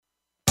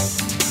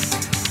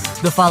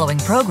The following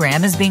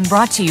program is being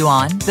brought to you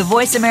on the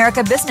Voice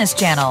America Business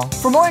Channel.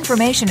 For more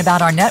information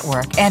about our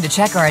network and to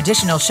check our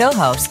additional show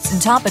hosts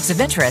and topics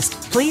of interest,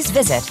 please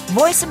visit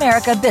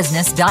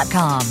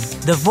voiceamericabusiness.com.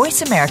 The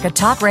Voice America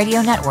Talk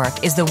Radio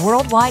Network is the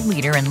worldwide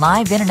leader in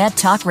live Internet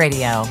talk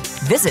radio.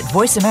 Visit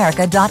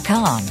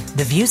voiceamerica.com.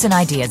 The views and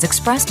ideas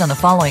expressed on the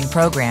following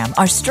program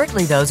are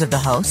strictly those of the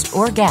host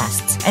or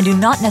guests and do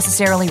not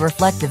necessarily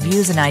reflect the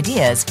views and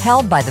ideas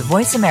held by the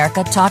Voice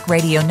America Talk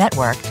Radio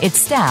Network, its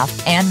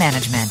staff, and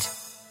management.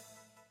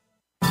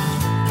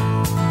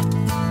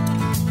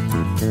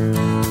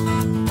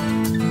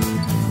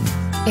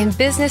 In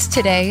business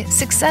today,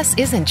 success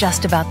isn't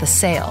just about the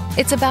sale.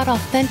 It's about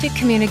authentic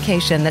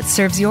communication that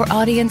serves your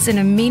audience in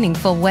a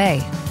meaningful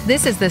way.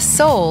 This is the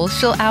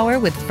Soulcial Hour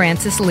with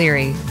Frances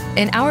Leary.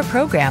 In our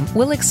program,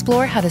 we'll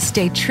explore how to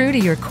stay true to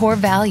your core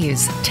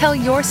values, tell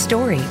your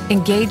story,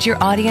 engage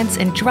your audience,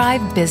 and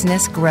drive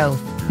business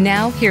growth.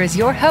 Now, here is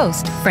your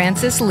host,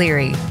 Frances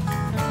Leary.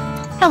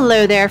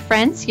 Hello there,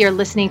 friends. You're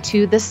listening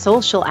to the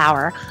Soulcial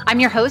Hour. I'm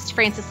your host,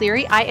 Frances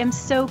Leary. I am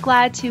so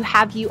glad to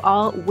have you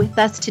all with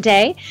us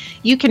today.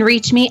 You can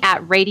reach me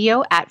at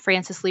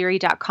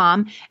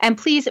radio@francesleary.com. And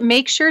please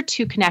make sure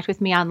to connect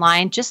with me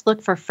online. Just look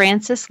for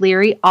Frances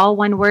Leary, all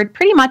one word,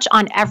 pretty much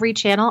on every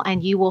channel,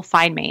 and you will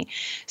find me.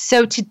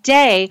 So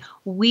today,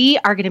 we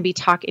are going to be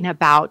talking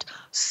about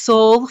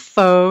Soul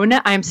Phone.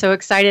 I'm so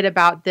excited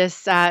about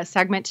this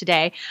segment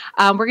today.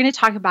 We're going to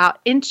talk about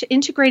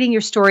integrating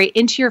your story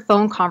into your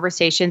phone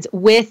conversations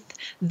with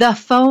the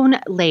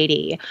phone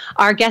lady.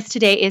 Our guest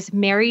today is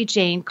Mary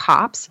Jane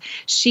Copps.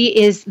 She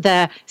is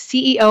the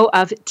CEO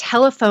of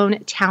Telephone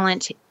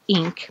Talent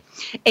Inc.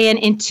 And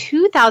in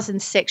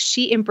 2006,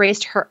 she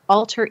embraced her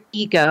alter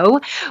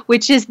ego,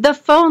 which is the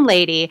phone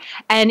lady.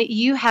 And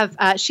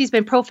she's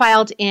been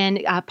profiled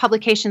in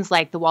publications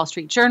like the Wall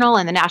Street Journal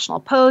and the National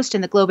Post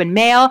and the Globe and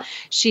Mail.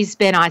 She's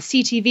been on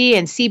CTV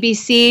and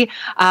CBC.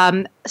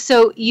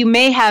 So you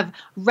may have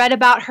read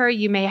about her,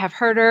 you may have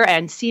heard her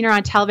and seen her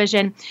on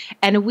television.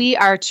 And we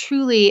are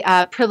truly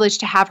privileged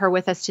to have her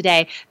with us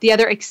today. The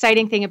other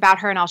exciting thing about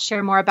her, and I'll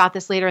share more about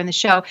this later in the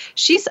show,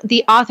 she's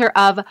the author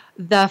of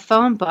The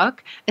Phone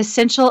Book,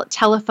 Essential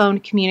Telephone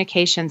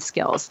Communication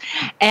Skills.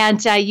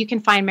 And you can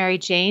find Mary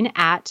Jane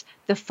at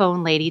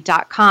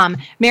thephonelady.com.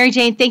 Mary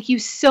Jane, thank you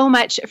so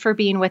much for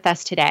being with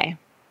us today.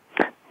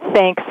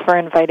 Thanks for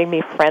inviting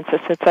me,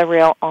 Frances. It's a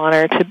real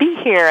honor to be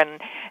here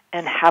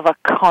and have a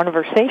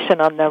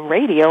conversation on the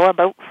radio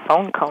about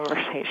phone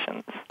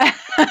conversations.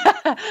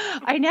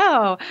 I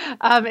know.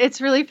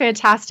 It's really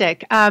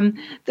fantastic.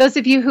 Those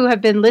of you who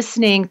have been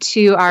listening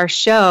to our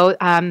show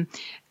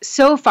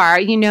so far,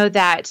 you know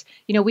that,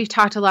 we've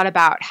talked a lot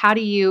about how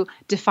do you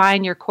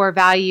define your core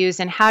values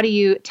and how do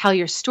you tell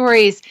your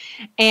stories.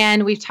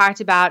 And we've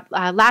talked about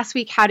last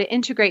week how to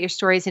integrate your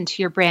stories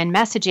into your brand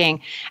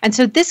messaging. And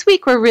so this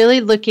week we're really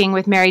looking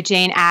with Mary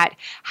Jane at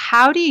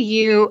how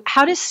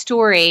does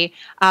story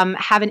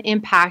have an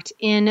impact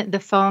in the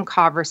phone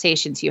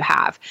conversations you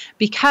have?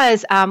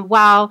 Because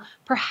while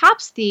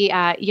perhaps the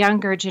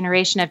younger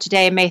generation of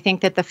today may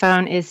think that the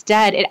phone is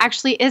dead, it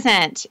actually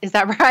isn't. Is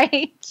that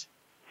right?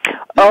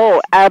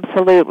 Oh,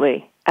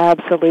 absolutely.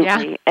 Absolutely.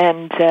 Yeah.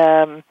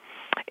 And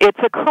it's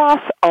across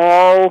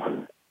all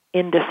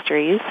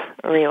industries,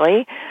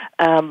 really.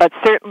 But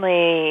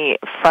certainly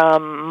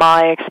from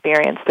my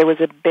experience, there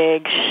was a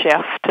big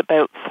shift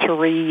about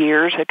 3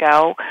 years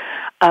ago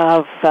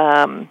of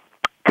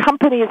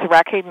companies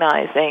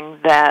recognizing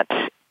that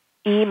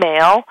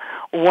email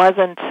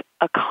wasn't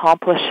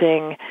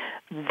accomplishing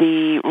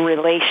the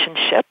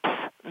relationships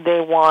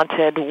they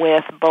wanted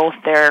with both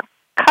their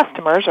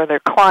customers or their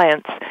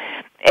clients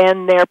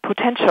and their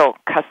potential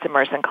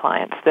customers and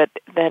clients, that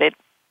it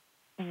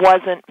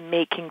wasn't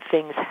making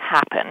things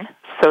happen,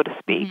 so to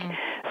speak. Mm-hmm.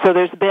 So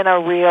there's been a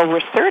real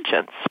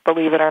resurgence,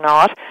 believe it or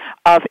not,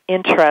 of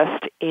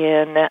interest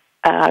in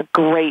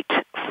great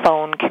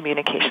phone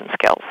communication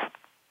skills.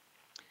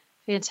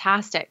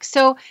 Fantastic.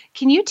 So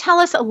can you tell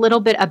us a little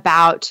bit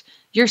about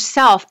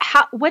yourself?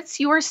 What's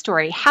your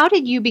story? How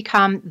did you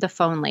become the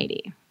phone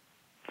lady?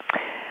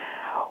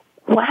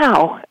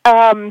 Wow.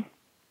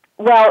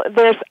 Well,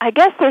 there's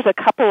a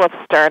couple of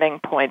starting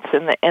points,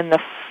 and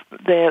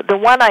the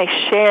one I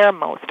share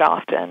most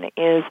often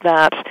is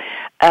that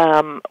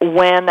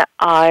when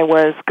I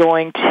was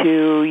going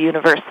to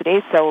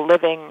university,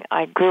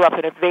 I grew up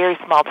in a very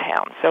small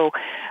town. So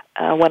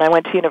when I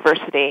went to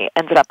university,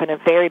 ended up in a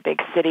very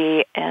big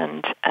city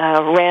and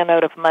ran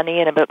out of money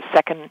in about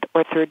second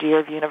or third year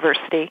of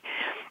university.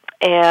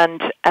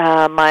 And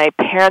my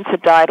parents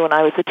had died when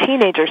I was a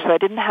teenager, so I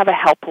didn't have a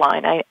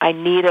helpline. I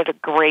needed a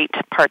great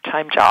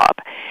part-time job.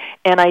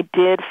 And I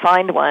did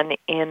find one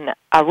in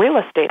a real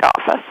estate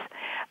office,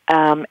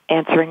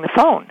 answering the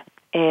phone.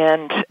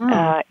 And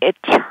it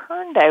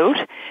turned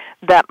out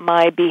that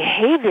my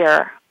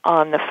behavior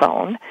on the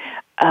phone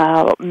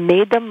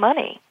made them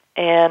money.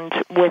 And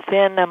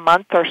within a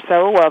month or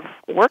so of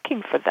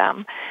working for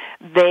them,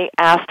 they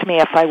asked me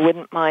if I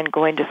wouldn't mind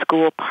going to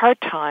school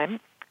part-time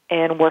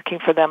and working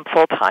for them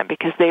full-time,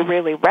 because they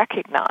really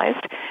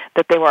recognized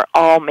that they were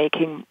all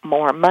making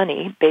more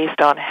money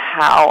based on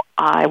how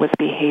I was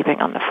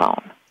behaving on the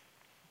phone.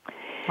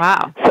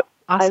 Wow. So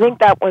awesome. I think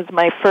that was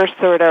my first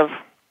sort of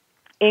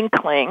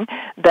inkling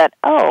that,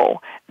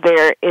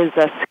 there is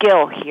a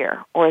skill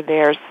here, or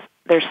there's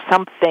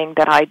something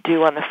that I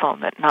do on the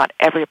phone that not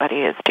everybody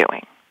is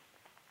doing.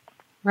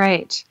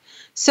 Right.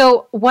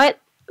 So what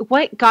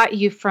got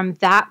you from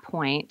that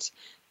point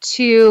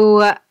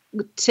to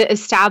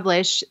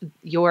establish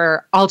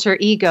your alter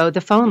ego,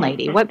 the phone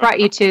lady? What brought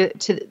you to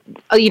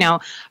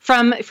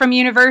from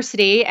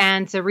university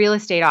and the real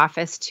estate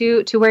office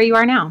to where you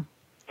are now?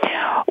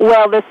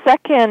 Well, the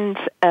second,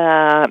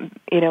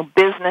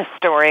 business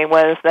story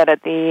was that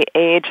at the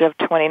age of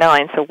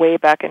 29, so way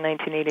back in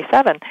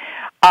 1987,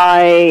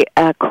 I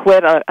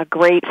quit a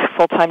great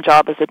full-time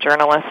job as a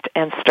journalist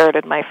and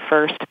started my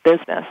first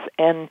business,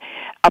 and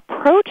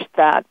approached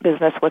that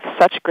business with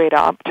such great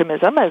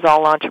optimism, as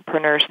all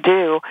entrepreneurs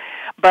do,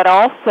 but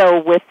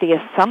also with the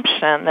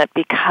assumption that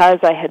because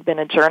I had been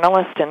a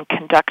journalist and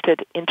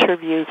conducted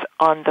interviews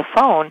on the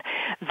phone,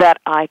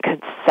 that I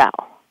could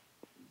sell.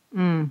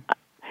 Mm.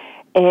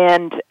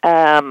 And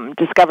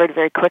discovered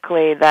very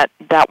quickly that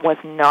was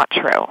not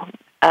true.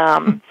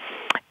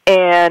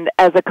 And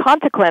as a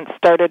consequence,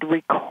 started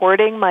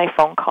recording my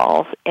phone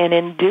calls, and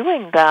in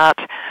doing that,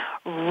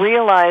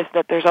 realized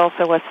that there's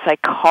also a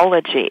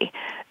psychology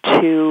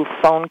to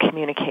phone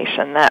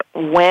communication, that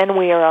when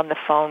we are on the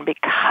phone,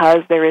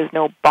 because there is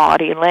no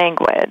body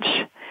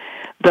language,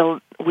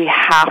 we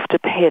have to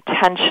pay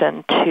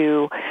attention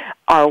to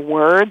our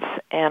words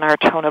and our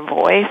tone of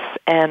voice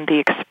and the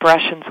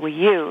expressions we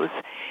use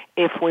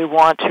if we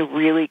want to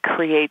really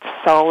create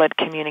solid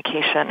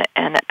communication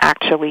and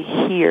actually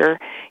hear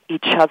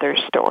each other's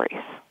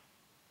stories.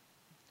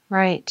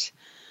 Right.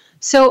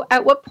 So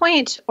at what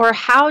point or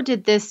how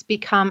did this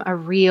become a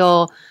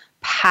real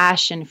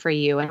passion for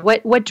you? And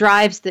what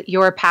drives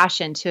your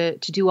passion to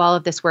do all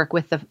of this work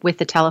with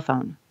the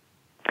telephone?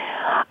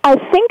 I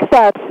think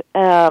that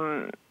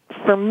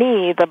for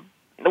me,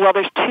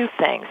 there's two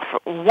things.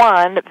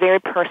 One, very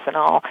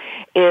personal,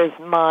 is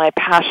my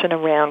passion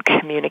around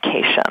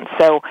communication.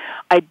 So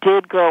I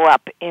did grow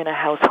up in a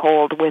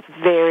household with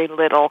very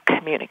little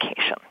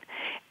communication.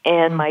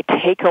 And my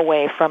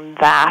takeaway from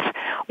that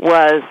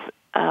was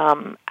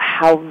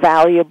how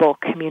valuable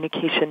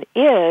communication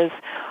is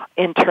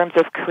in terms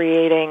of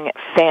creating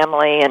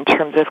family, in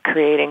terms of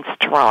creating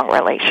strong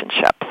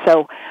relationships.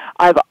 So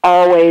I've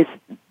always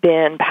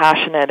been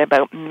passionate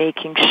about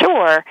making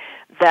sure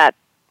that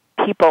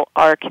people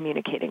are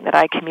communicating, that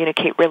I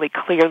communicate really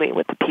clearly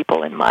with the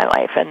people in my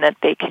life, and that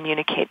they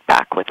communicate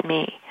back with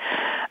me.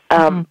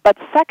 But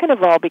second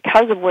of all,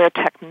 because of where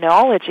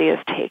technology has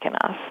taken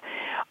us,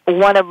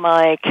 one of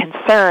my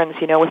concerns,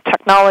 with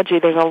technology,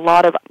 there's a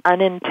lot of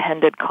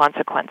unintended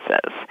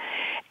consequences.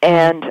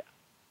 And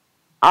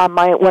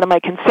one of my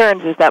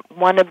concerns is that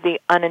one of the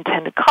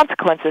unintended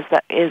consequences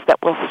is that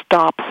we'll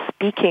stop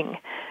speaking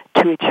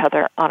to each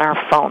other on our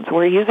phones.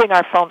 We're using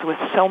our phones with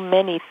so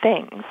many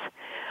things,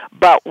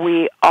 but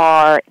we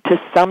are,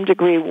 to some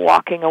degree,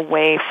 walking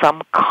away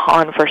from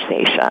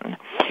conversation.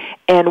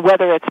 And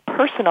whether it's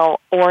personal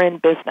or in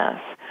business,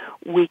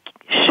 we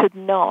should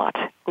not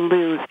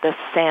lose the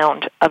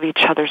sound of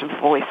each other's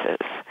voices.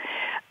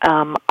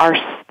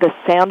 The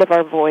sound of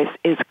our voice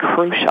is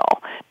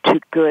crucial to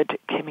good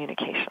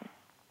communication.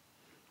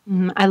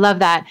 I love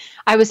that.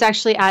 I was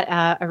actually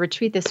at a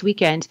retreat this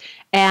weekend,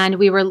 and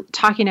we were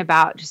talking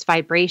about just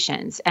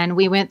vibrations, and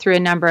we went through a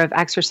number of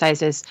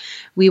exercises.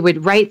 We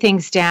would write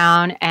things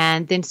down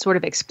and then sort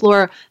of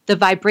explore the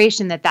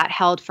vibration that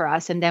held for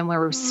us, and then when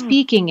we're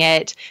speaking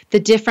it, the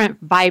different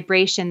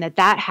vibration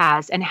that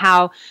has, and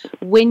how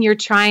when you're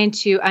trying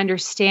to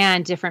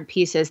understand different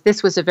pieces.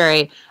 This was a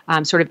very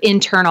sort of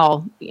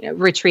internal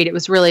retreat. It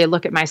was really a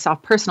look at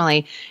myself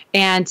personally,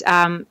 and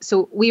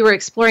so we were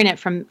exploring it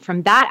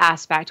from that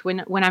aspect.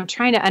 When I'm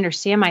trying to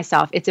understand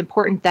myself, it's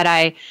important that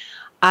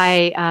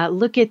I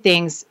look at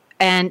things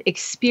and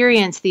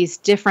experience these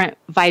different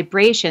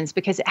vibrations,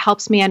 because it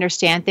helps me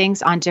understand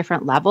things on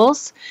different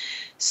levels.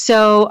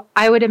 So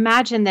I would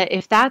imagine that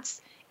if that's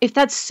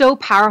so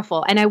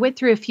powerful, and I went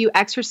through a few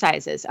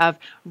exercises of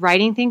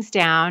writing things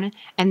down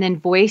and then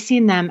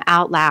voicing them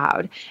out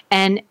loud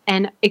and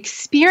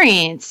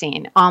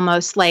experiencing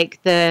almost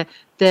like the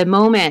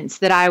moments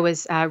that I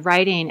was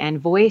writing and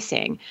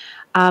voicing.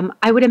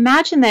 I would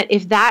imagine that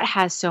if that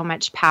has so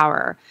much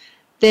power,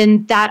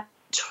 then that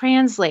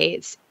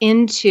translates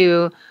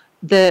into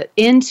the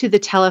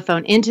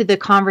telephone, into the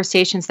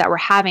conversations that we're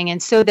having.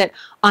 And so that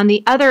on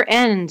the other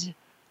end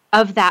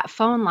of that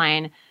phone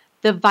line,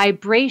 the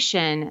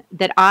vibration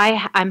that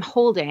I'm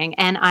holding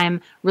and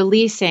I'm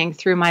releasing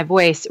through my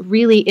voice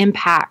really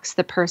impacts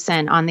the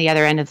person on the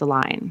other end of the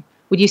line.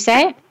 Would you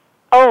say?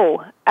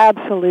 Oh,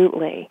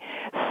 absolutely.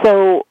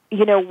 So,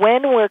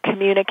 when we're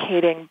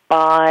communicating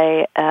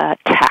by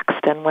text,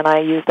 and when I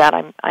use that,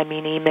 I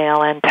mean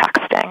email and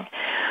texting,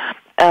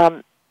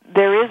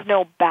 there is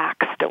no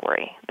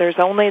backstory. There's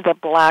only the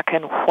black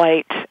and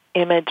white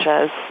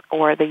images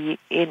or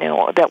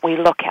that we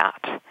look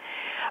at.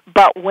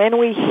 But when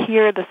we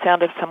hear the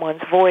sound of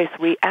someone's voice,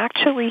 we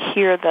actually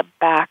hear the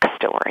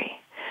backstory.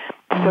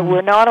 So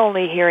we're not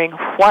only hearing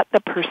what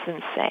the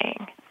person's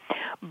saying,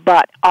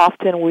 but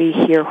often we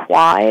hear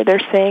why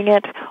they're saying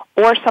it,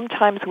 or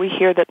sometimes we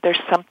hear that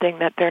there's something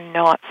that they're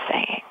not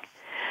saying.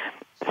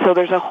 So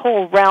there's a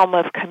whole realm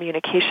of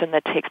communication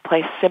that takes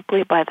place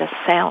simply by the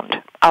sound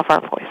of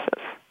our voices.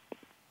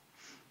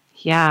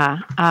 Yeah,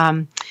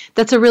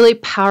 that's a really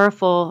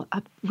powerful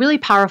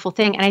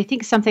thing. And I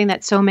think something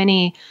that so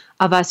many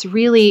of us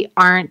really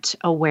aren't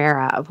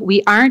aware of.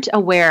 We aren't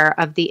aware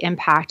of the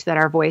impact that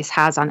our voice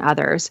has on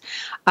others.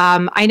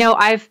 I know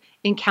I've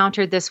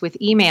encountered this with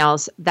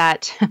emails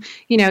that,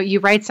 you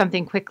write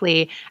something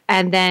quickly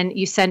and then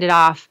you send it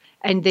off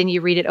and then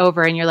you read it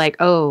over and you're like,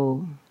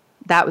 oh,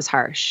 that was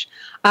harsh.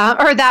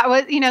 Or that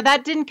was,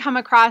 that didn't come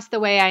across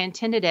the way I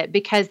intended it,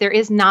 because there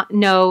is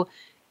no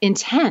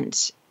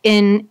intent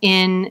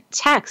in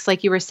text,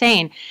 like you were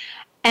saying.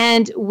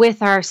 And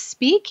with our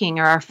speaking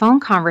or our phone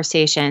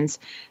conversations,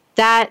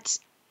 that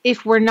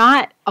if we're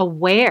not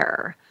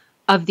aware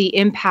of the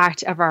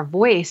impact of our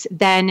voice,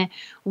 then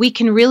we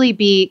can really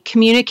be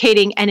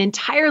communicating an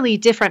entirely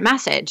different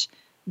message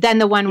than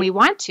the one we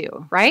want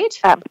to, right?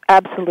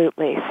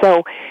 Absolutely.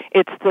 So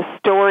it's the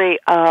story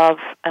of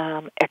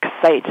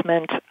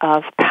excitement,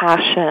 of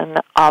passion,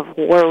 of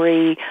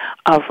worry,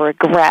 of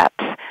regret,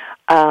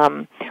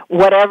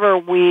 whatever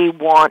we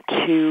want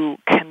to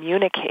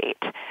communicate.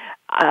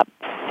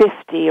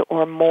 50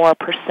 or more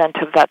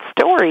 % of that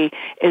story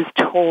is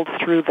told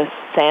through the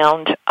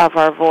sound of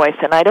our voice.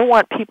 And I don't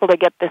want people to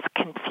get this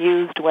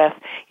confused with,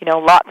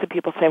 lots of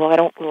people say, well, I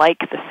don't like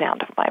the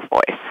sound of my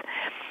voice.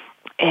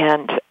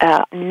 And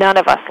none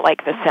of us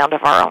like the sound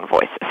of our own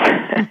voices,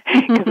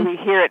 because we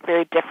hear it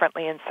very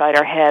differently inside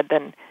our head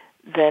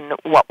than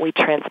what we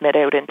transmit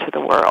out into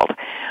the world.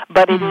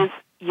 But it is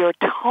your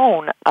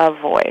tone of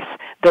voice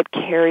that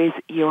carries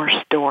your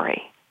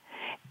story.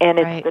 And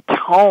it's the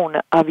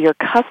tone of your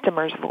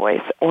customer's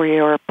voice or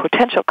your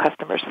potential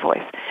customer's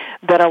voice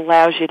that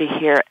allows you to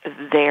hear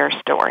their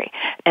story.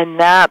 And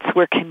that's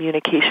where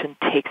communication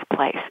takes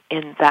place,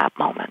 in that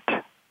moment.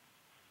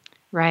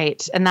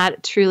 Right. And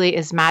that truly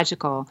is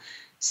magical.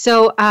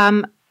 So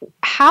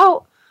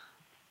how,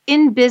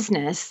 in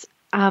business,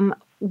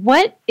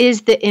 what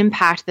is the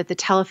impact that the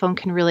telephone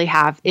can really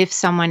have if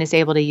someone is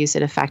able to use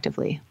it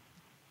effectively?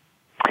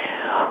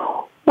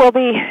 Well,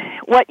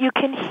 what you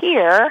can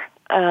hear,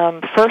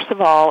 first of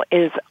all,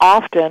 is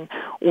often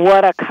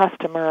what a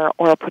customer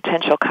or a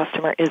potential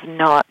customer is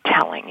not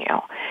telling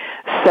you.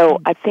 So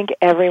I think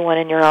everyone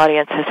in your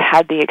audience has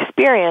had the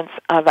experience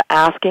of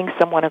asking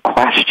someone a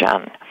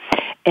question,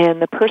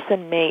 and the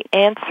person may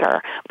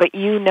answer, but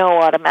you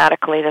know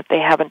automatically that they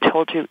haven't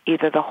told you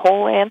either the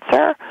whole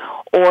answer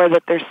or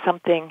that there's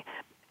something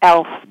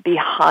else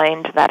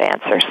behind that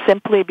answer,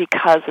 simply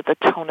because of the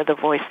tone of the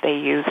voice they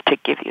use to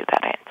give you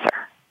that answer.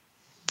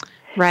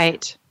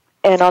 Right.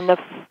 And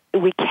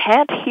we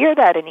can't hear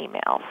that in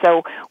email.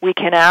 So we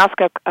can ask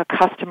a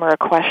customer a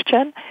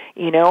question,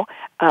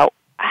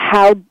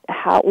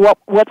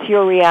 what's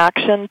your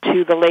reaction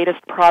to the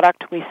latest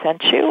product we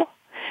sent you?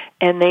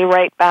 And they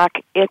write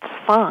back, it's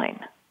fine.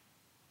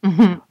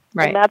 Mm-hmm.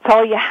 Right. And that's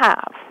all you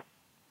have.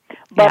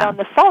 But on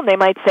the phone, they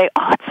might say,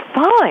 oh, it's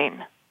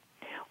fine.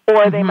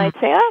 Or they might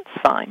say, oh,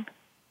 it's fine.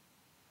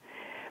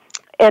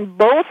 And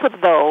both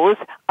of those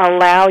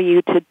allow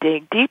you to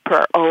dig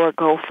deeper or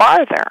go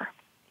farther,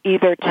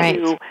 either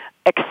to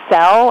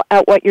excel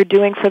at what you're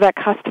doing for that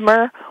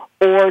customer,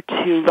 or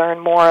to learn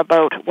more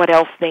about what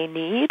else they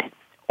need,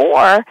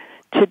 or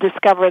to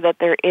discover that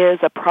there is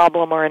a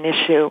problem or an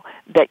issue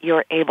that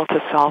you're able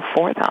to solve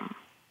for them.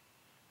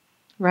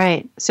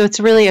 Right. So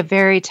it's really a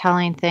very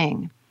telling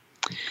thing.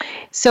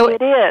 So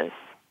it is.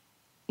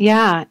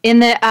 Yeah.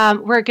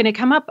 We're going to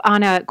come up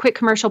on a quick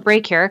commercial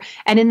break here.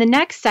 And in the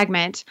next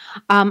segment,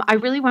 I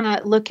really want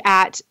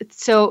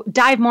to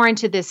dive more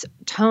into this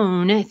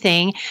tone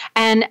thing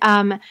and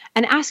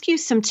ask you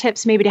some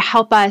tips maybe to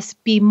help us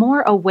be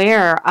more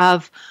aware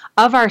of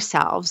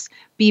ourselves,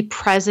 be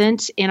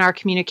present in our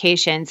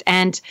communications.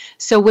 And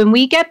so when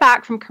we get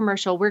back from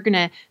commercial, we're going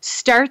to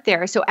start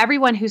there. So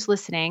everyone who's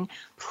listening,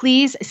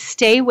 please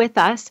stay with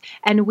us,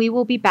 and we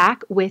will be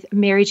back with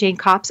Mary Jane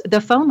Copps, the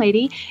phone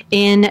lady,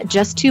 in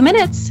just 2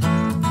 minutes.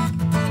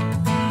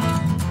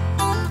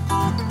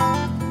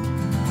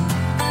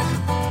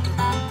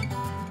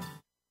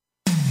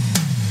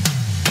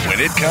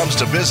 When it comes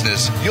to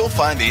business, you'll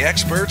find the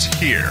experts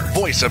here.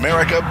 Voice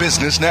America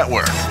Business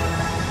Network.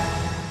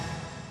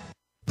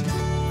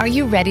 Are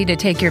you ready to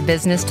take your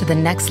business to the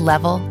next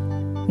level?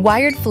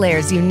 Wired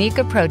Flair's unique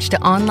approach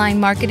to online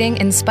marketing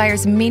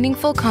inspires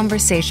meaningful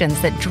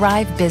conversations that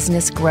drive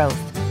business growth.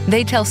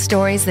 They tell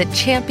stories that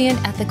champion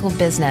ethical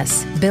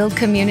business, build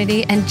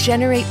community, and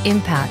generate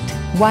impact.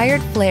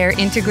 Wired Flair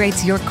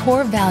integrates your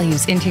core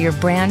values into your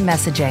brand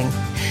messaging.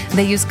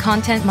 They use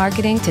content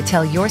marketing to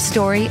tell your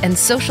story and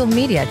social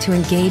media to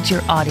engage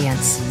your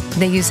audience.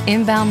 They use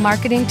inbound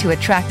marketing to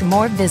attract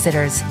more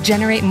visitors,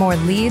 generate more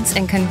leads,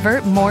 and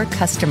convert more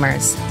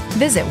customers.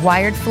 Visit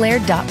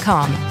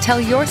wiredflair.com. Tell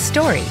your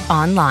story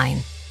online.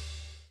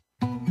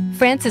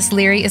 Frances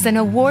Leary is an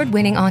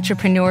award-winning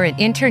entrepreneur and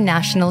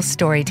international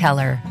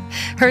storyteller.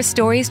 Her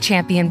stories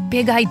champion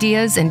big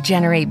ideas and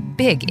generate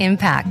big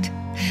impact.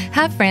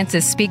 Have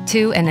Frances speak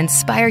to and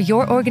inspire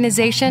your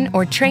organization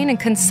or train and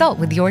consult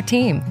with your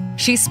team.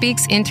 She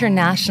speaks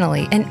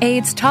internationally and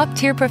aids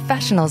top-tier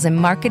professionals in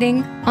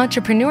marketing,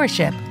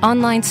 entrepreneurship,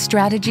 online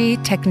strategy,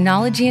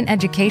 technology and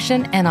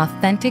education, and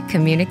authentic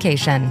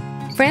communication.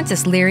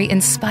 Frances Leary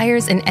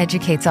inspires and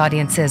educates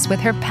audiences with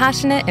her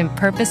passionate and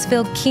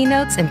purpose-filled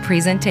keynotes and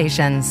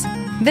presentations.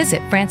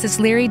 Visit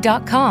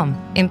francesleary.com.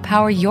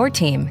 Empower your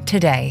team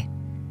today.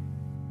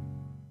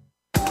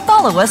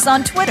 Follow us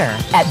on Twitter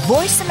at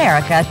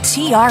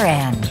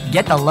VoiceAmericaTRN.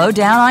 Get the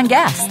lowdown on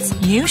guests,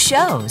 new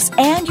shows,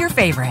 and your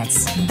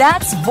favorites.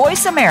 That's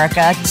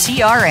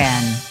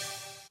VoiceAmericaTRN.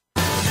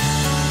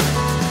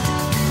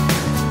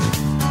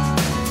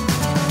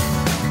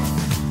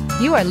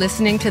 You are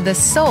listening to the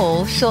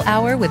Soulcial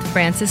Hour with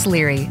Frances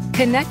Leary.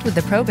 Connect with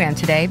the program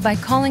today by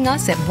calling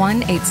us at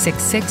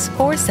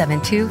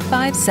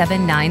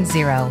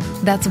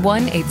 1-866-472-5790. That's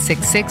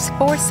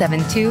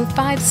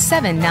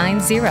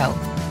 1-866-472-5790.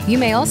 You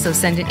may also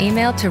send an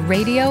email to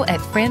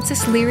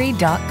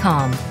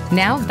radio@francesleary.com.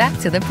 Now back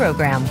to the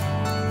program.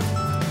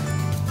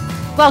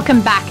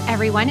 Welcome back,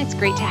 everyone. It's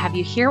great to have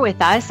you here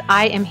with us.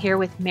 I am here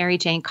with Mary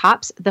Jane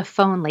Copps, the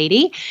phone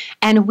lady,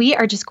 and we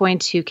are just going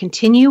to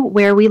continue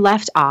where we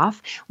left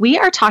off. We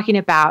are talking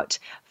about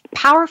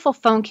powerful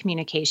phone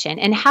communication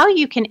and how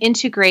you can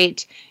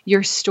integrate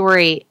your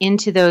story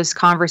into those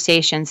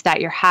conversations that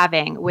you're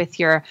having with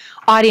your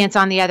audience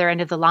on the other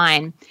end of the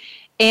line.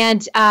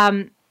 And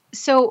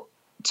so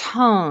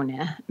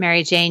tone,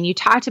 Mary Jane, you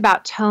talked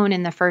about tone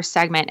in the first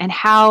segment and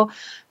how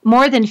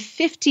more than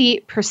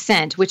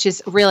 50%, which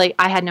is really,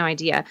 I had no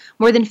idea,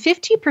 more than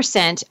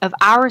 50% of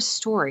our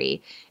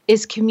story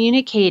is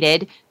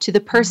communicated to the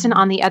person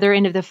on the other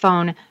end of the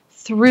phone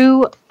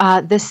through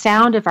the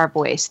sound of our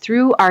voice,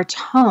 through our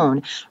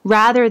tone,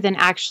 rather than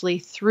actually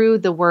through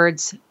the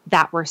words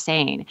that we're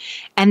saying.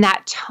 And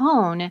that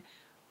tone,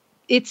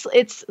 it's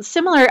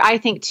similar, I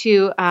think,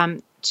 to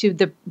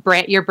the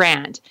brand, your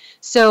brand.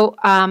 So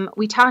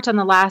we talked on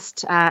the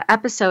last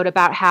episode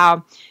about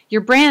how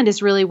your brand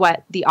is really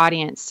what the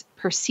audience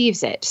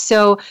perceives it.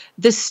 So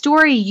the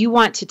story you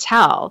want to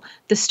tell,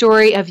 the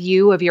story of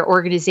you, of your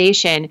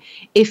organization,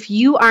 if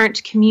you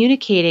aren't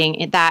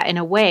communicating that in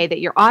a way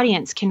that your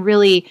audience can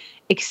really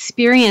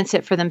experience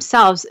it for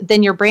themselves,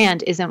 then your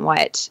brand isn't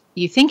what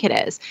you think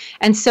it is.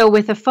 And so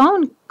with a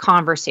phone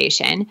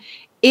conversation,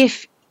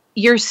 if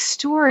your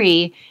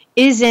story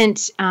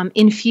isn't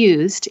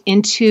infused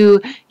into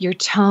your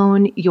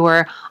tone,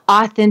 your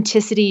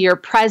authenticity, your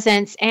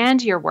presence,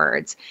 and your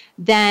words,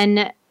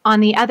 then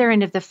on the other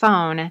end of the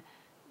phone,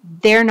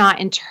 they're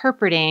not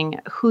interpreting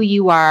who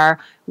you are,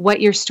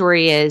 what your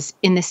story is,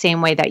 in the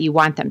same way that you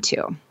want them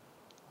to.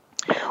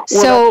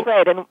 Well, that's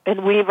right,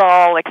 and we've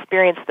all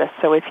experienced this.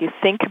 So if you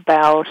think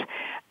about,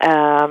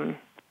 a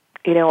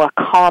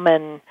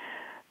common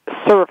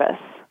service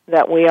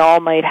that we all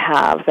might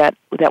have that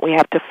we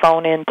have to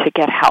phone in to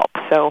get help.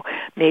 So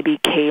maybe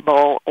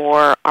cable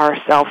or our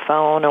cell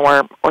phone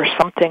or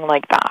something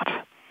like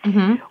that.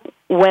 Mm-hmm.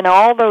 When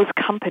all those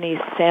companies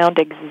sound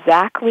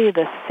exactly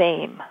the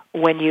same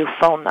when you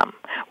phone them,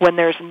 when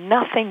there's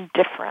nothing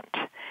different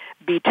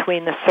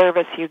between the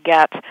service you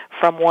get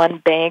from one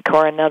bank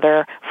or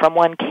another, from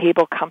one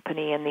cable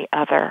company and the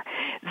other,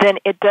 then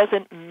it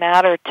doesn't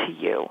matter to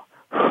you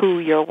who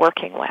you're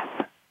working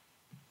with.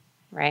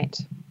 Right.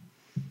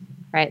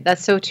 Right.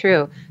 That's so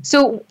true.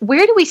 So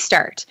where do we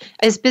start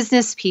as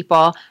business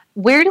people?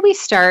 Where do we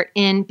start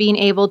in being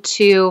able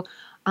to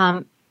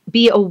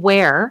be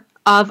aware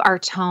of our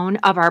tone,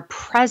 of our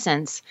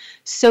presence,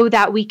 so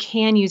that we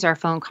can use our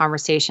phone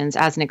conversations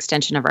as an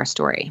extension of our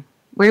story?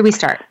 Where do we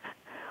start?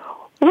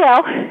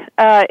 Well,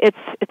 it's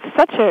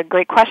such a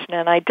great question,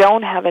 and I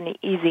don't have an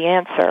easy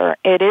answer.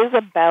 It is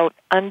about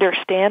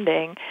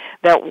understanding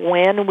that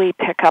when we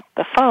pick up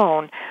the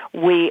phone,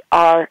 we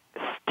are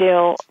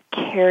still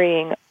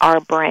carrying our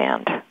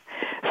brand.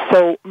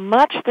 So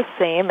much the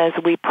same as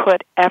we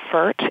put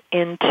effort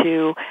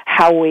into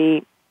how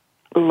we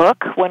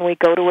look when we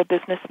go to a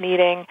business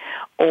meeting,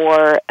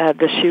 or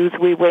the shoes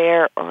we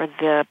wear, or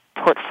the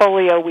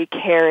portfolio we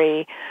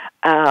carry,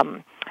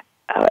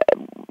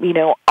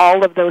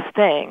 all of those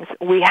things,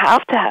 we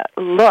have to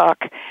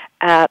look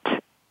at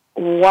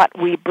what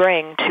we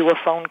bring to a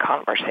phone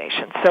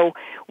conversation. So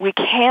we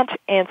can't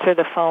answer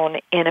the phone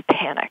in a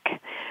panic,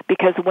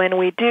 because when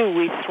we do,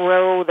 we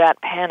throw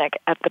that panic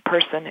at the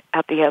person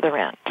at the other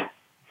end.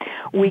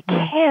 We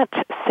can't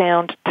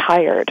sound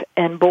tired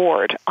and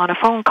bored on a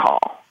phone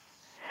call.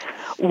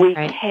 We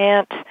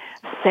can't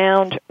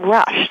sound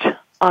rushed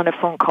on a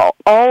phone call.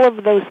 All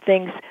of those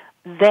things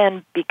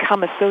then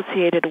become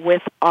associated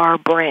with our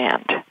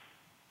brand.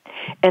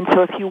 And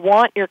so if you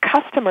want your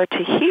customer to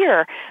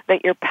hear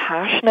that you're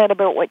passionate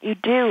about what you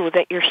do,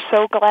 that you're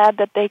so glad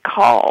that they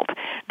called,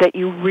 that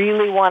you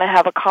really want to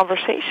have a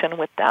conversation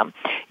with them,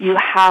 you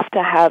have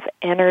to have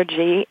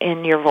energy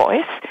in your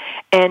voice,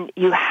 and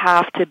you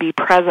have to be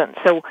present.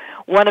 So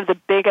one of the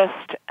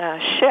biggest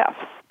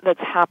shifts that's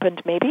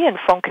happened maybe in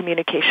phone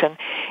communication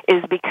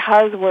is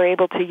because we're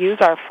able to use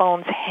our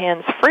phones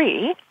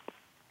hands-free,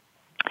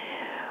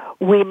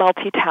 we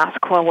multitask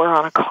while we're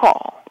on a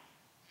call.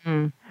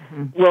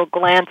 Mm-hmm. We'll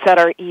glance at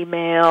our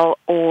email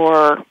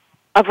or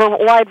a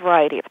wide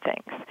variety of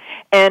things.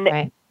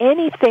 And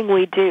anything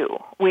we do,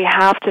 we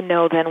have to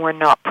know then we're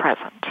not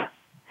present.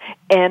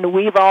 And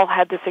we've all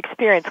had this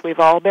experience. We've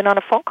all been on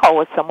a phone call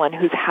with someone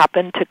who's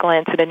happened to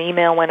glance at an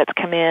email when it's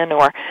come in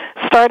or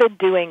started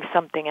doing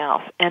something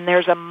else. And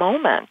there's a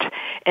moment,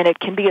 and it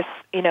can be,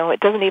 it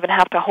doesn't even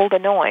have to hold a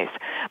noise,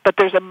 but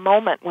there's a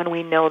moment when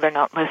we know they're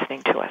not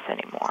listening to us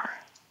anymore.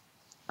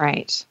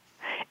 Right.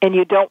 And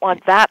you don't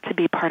want that to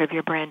be part of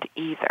your brand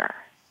either.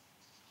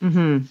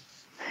 Mm-hmm.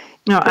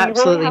 No, so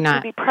absolutely you really have not.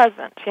 to be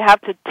present. You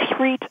have to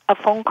treat a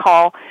phone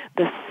call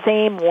the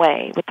same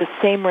way, with the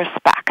same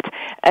respect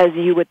as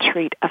you would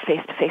treat a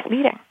face-to-face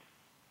meeting.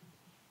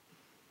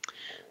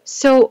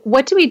 So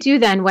what do we do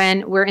then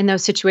when we're in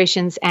those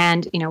situations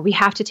and, we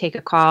have to take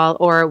a call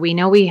or we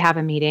know we have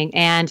a meeting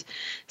and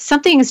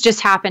something's just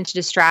happened to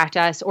distract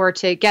us or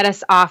to get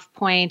us off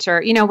point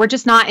or, we're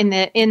just not in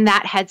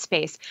that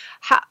headspace.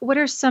 What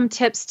are some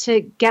tips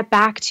to get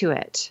back to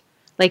it?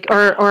 Like,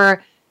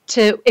 or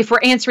to, if we're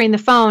answering the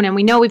phone and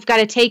we know we've got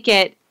to take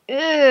it,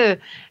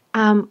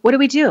 what do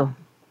we do?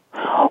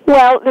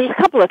 Well, there's a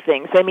couple of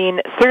things. I mean,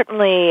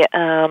 certainly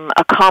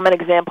a common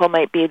example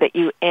might be that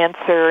you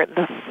answer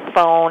the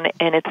phone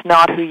and it's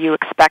not who you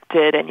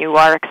expected and you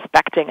are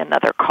expecting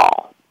another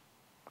call.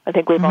 I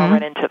think we've all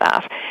run into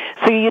that.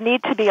 So you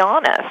need to be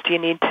honest. You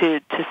need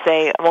to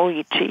say,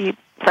 gee,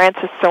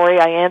 Francis, sorry,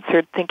 I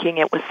answered thinking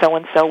it was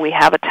so-and-so. We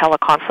have a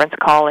teleconference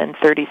call in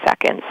 30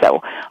 seconds,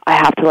 so I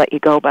have to let you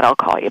go, but I'll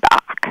call you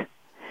back.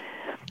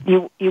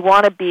 You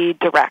want to be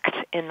direct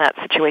in that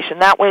situation.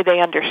 That way they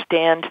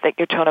understand that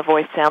your tone of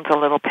voice sounds a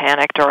little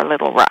panicked or a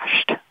little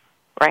rushed,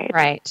 right?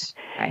 Right.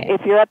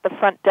 If you're at the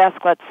front desk,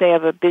 let's say,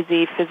 of a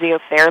busy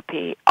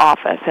physiotherapy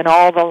office and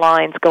all the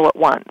lines go at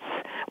once,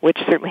 which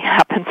certainly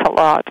happens a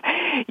lot,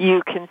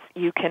 you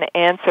can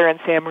answer and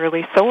say, I'm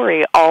really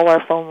sorry, all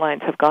our phone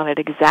lines have gone at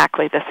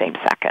exactly the same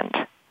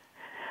second.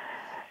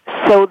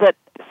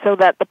 So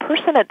that the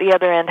person at the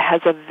other end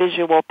has a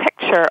visual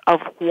picture of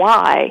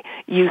why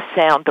you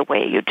sound the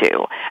way you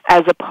do,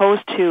 as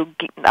opposed to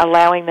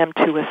allowing them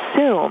to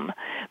assume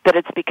that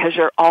it's because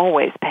you're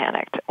always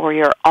panicked or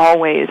you're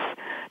always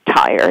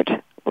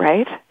tired,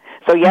 right?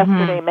 So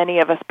yesterday, many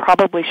of us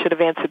probably should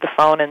have answered the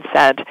phone and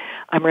said,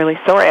 I'm really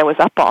sorry, I was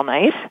up all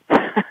night.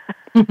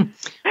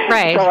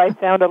 Right. So I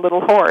sound a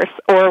little hoarse,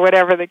 or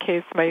whatever the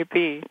case may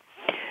be.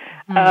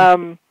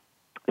 So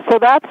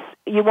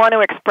you want to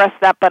express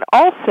that, but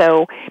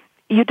also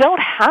you don't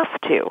have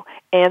to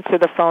answer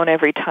the phone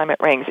every time it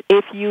rings.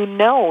 If you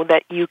know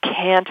that you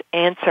can't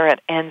answer it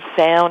and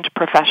sound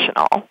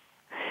professional,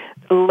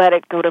 let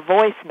it go to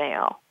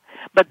voicemail.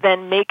 But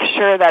then make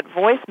sure that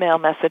voicemail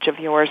message of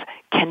yours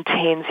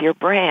contains your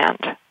brand.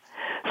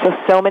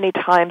 So many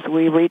times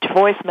we reach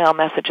voicemail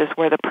messages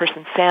where the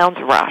person sounds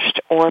rushed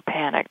or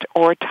panicked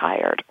or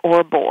tired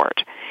or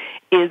bored.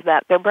 Is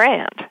that their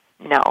brand?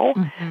 No.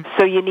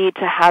 So you need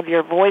to have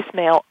your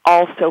voicemail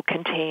also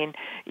contain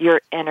your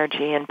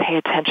energy and pay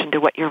attention to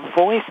what your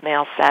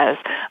voicemail says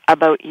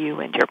about you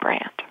and your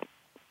brand.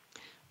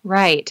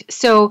 Right.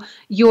 So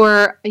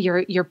your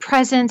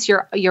presence,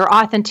 your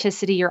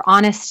authenticity, your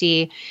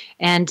honesty,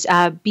 and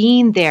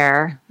being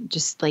there,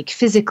 just like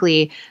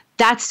physically,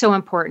 that's so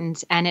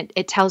important, and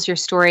it tells your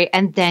story.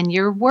 And then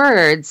your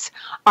words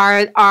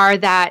are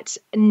that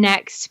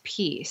next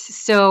piece.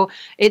 So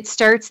it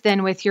starts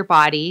then with your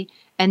body,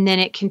 and then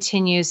it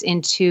continues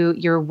into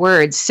your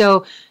words.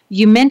 So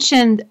you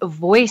mentioned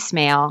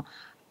voicemail.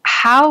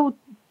 How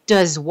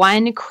does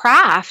one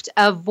craft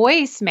a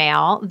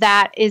voicemail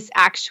that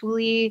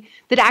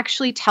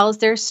actually tells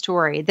their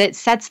story, that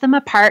sets them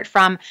apart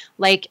from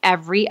like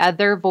every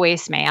other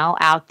voicemail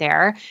out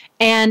there,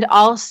 and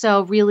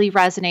also really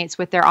resonates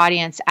with their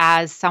audience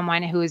as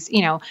someone who's,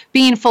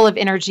 being full of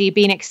energy,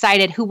 being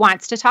excited, who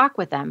wants to talk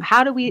with them?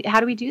 How do we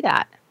do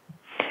that?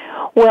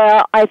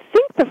 Well, I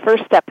think the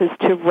first step is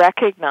to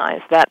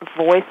recognize that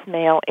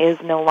voicemail is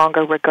no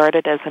longer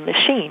regarded as a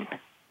machine,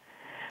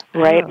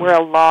 right? We're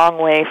a long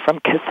way from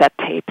cassette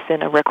tapes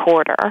in a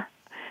recorder.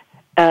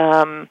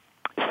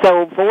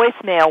 So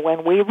voicemail,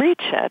 when we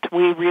reach it,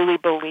 we really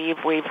believe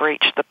we've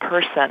reached the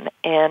person,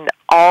 and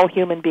all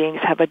human beings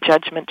have a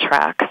judgment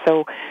track.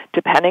 So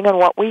depending on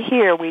what we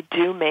hear, we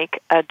do make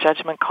a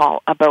judgment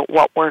call about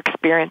what we're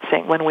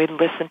experiencing when we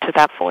listen to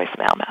that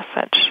voicemail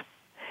message.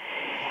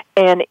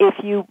 And if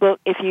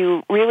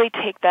you really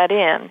take that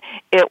in,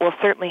 it will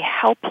certainly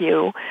help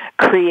you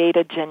create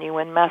a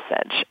genuine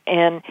message.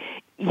 And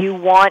you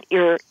want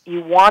to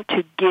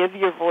give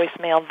your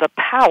voicemail the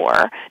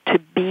power to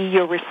be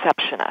your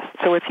receptionist.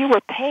 So if you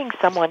were paying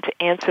someone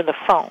to answer the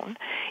phone,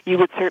 you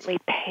would certainly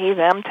pay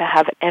them to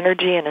have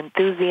energy and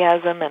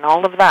enthusiasm and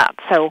all of that.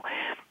 So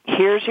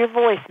here's your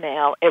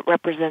voicemail. It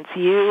represents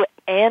you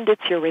and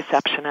it's your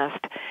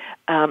receptionist.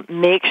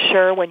 Make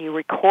sure when you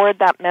record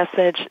that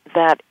message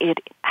that it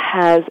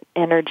has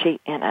energy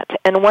in it.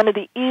 And one of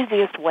the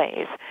easiest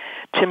ways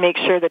to make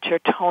sure that your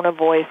tone of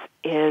voice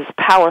is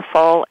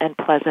powerful and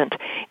pleasant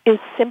is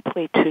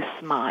simply to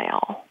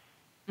smile.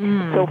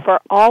 So for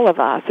all of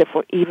us, if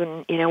we're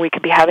even, we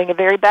could be having a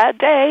very bad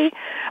day,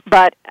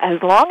 but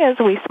as long as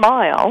we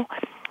smile,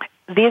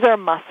 these are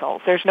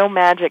muscles. There's no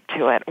magic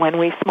to it. When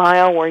we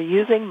smile, we're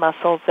using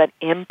muscles that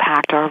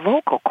impact our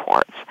vocal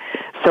cords.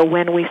 So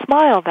when we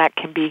smile, that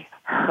can be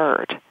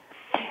heard.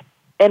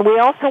 And we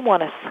also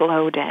want to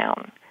slow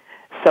down.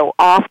 So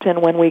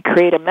often when we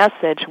create a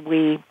message,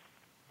 we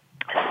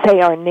say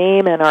our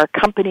name and our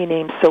company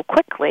name so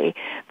quickly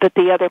that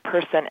the other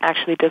person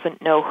actually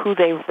doesn't know who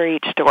they've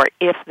reached or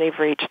if they've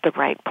reached the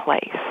right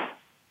place.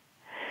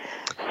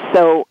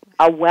 So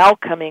a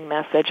welcoming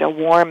message, a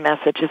warm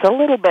message, is a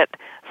little bit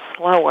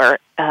slower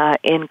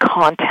in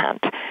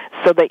content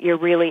so that you're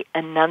really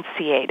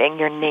enunciating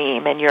your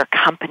name and your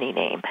company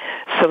name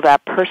so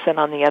that person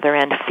on the other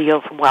end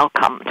feels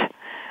welcomed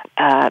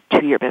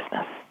to your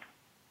business.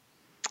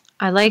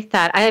 I like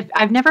that.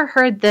 I've never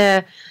heard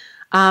the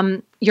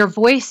your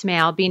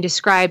voicemail being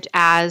described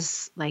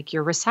as like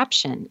your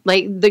reception,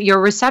 like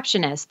your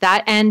receptionist.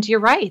 And you're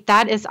right.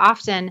 That is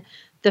often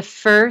the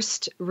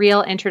first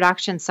real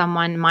introduction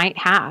someone might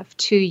have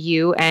to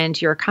you and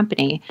your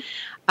company.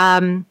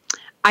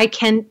 I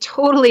can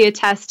totally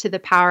attest to the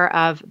power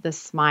of the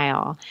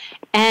smile.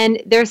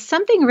 And there's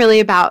something really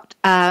about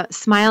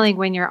smiling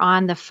when you're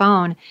on the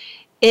phone.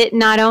 It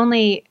not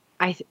only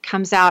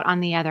comes out on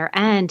the other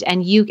end,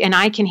 and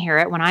I can hear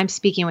it when I'm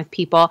speaking with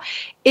people.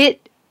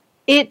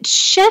 It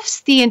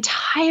shifts the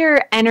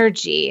entire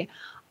energy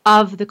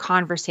of the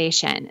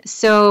conversation,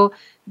 so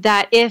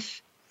that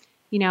if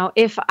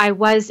I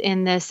was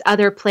in this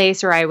other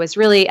place or I was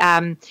really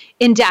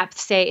in depth,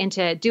 say,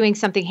 into doing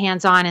something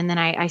hands-on, and then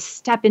I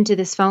step into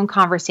this phone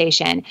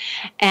conversation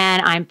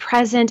and I'm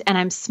present and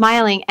I'm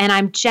smiling and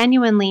I'm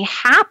genuinely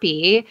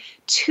happy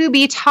to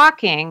be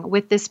talking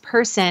with this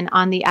person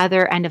on the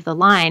other end of the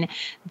line,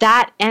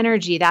 that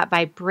energy, that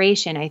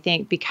vibration, I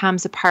think,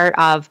 becomes a part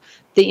of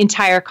the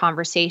entire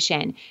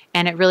conversation.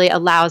 And it really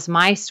allows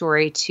my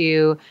story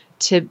to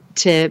kind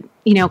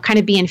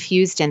of be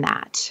infused in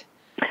that.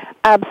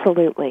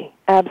 Absolutely.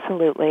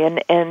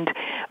 And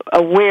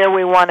where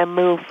we want to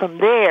move from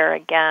there,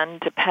 again,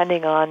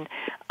 depending on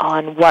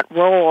what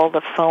role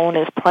the phone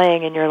is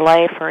playing in your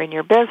life or in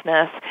your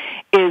business,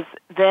 is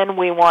then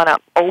we want to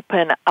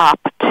open up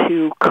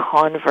to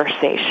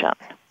conversation.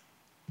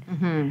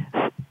 Mm-hmm.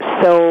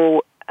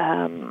 So,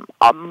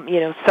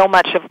 so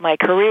much of my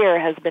career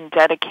has been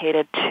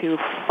dedicated to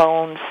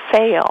phone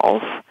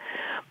sales.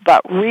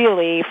 But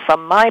really,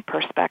 from my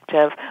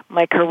perspective,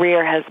 my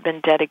career has been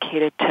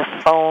dedicated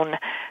to phone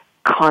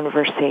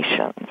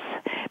conversations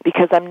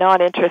because I'm not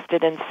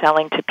interested in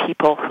selling to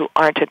people who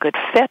aren't a good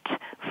fit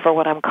for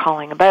what I'm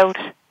calling about.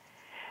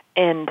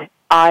 And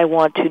I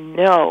want to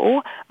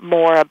know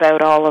more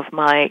about all of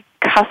my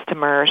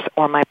customers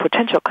or my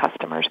potential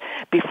customers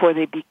before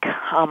they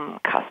become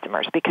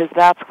customers, because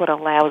that's what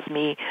allows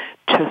me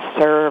to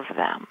serve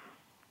them.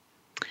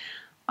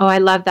 Oh, I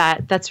love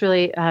that. That's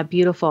really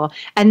beautiful.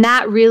 And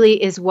that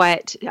really is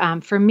what,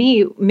 for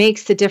me,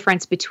 makes the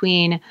difference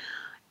between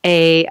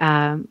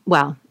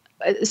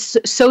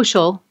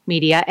social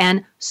media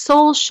and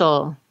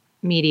social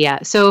media.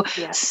 So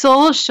yes.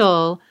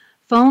 Social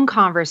phone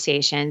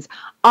conversations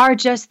are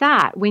just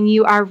that. When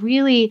you are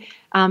really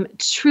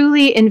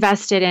truly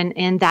invested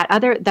in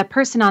that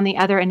person on the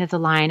other end of the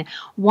line,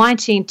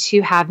 wanting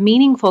to have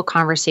meaningful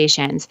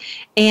conversations,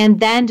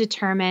 and then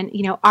determine,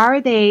 are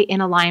they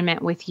in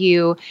alignment with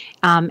you,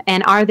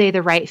 and are they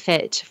the right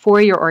fit for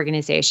your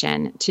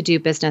organization to do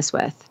business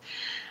with?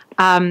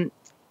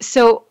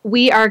 So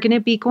we are going to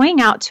be going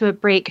out to a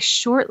break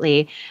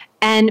shortly,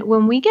 and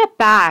when we get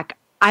back,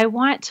 I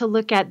want to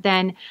look at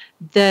then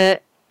the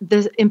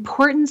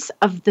importance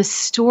of the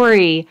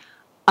story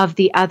of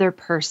the other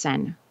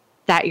person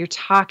that you're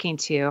talking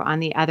to on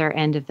the other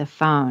end of the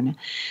phone.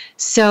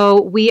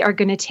 So we are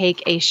going to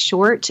take a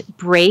short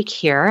break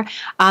here.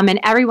 And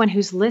everyone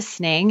who's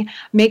listening,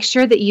 make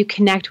sure that you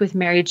connect with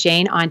Mary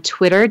Jane on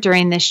Twitter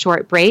during this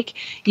short break.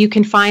 You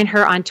can find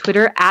her on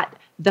Twitter at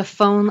The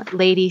Phone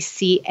Lady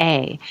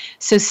CA.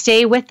 So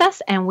stay with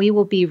us, and we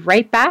will be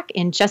right back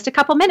in just a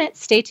couple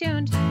minutes. Stay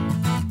tuned.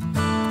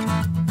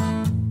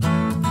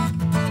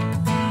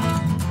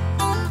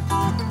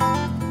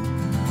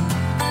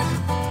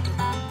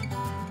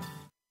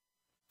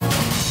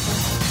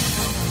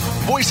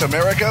 Voice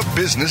America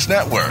Business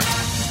Network,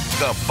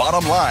 the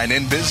bottom line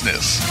in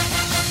business.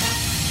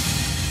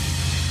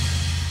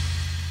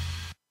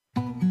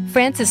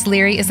 Frances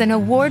Leary is an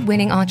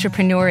award-winning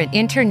entrepreneur and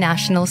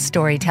international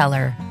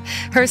storyteller.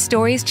 Her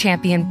stories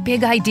champion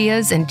big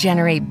ideas and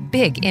generate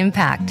big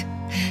impact.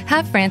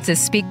 Have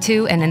Frances speak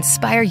to and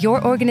inspire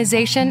your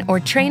organization or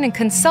train and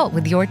consult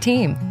with your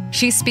team.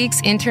 She speaks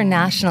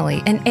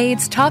internationally and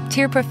aids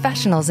top-tier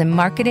professionals in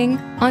marketing,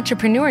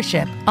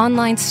 entrepreneurship,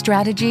 online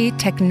strategy,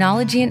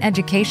 technology and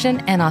education,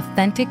 and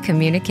authentic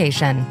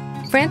communication.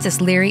 Frances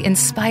Leary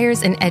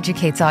inspires and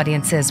educates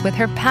audiences with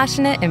her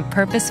passionate and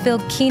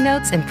purpose-filled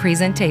keynotes and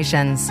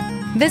presentations.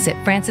 Visit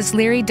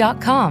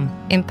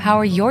francesleary.com.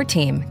 Empower your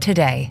team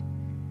today.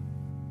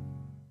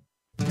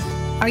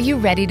 Are you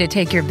ready to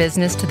take your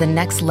business to the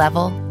next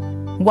level?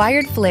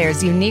 Wired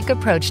Flair's unique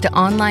approach to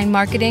online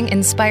marketing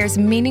inspires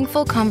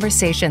meaningful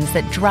conversations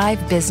that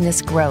drive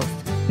business growth.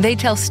 They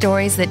tell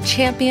stories that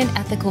champion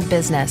ethical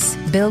business,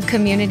 build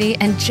community,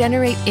 and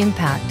generate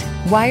impact.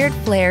 Wired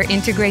Flair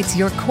integrates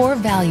your core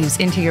values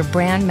into your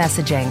brand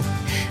messaging.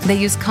 They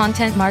use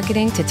content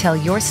marketing to tell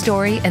your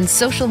story and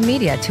social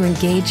media to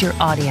engage your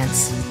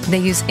audience. They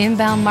use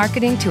inbound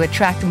marketing to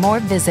attract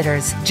more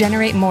visitors,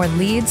 generate more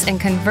leads,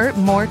 and convert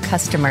more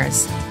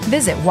customers.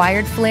 Visit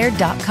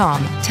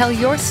wiredflair.com. Tell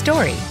your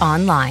story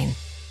online.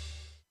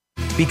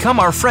 Become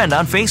our friend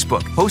on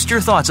Facebook. Post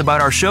your thoughts about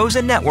our shows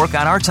and network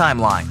on our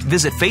timeline.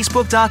 Visit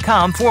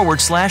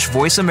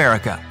facebook.com/Voice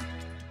America.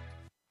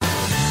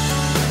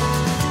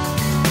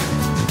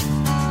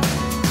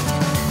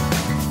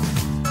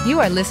 You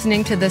are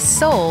listening to the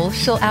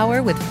Soulcial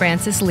Hour with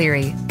Frances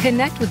Leary.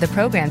 Connect with the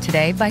program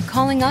today by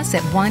calling us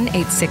at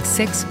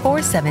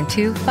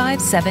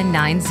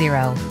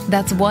 1-866-472-5790.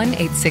 That's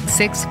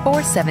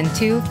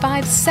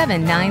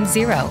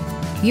 1-866-472-5790.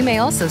 You may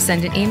also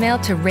send an email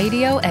to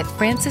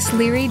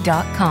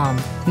radio@francesleary.com.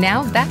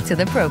 Now back to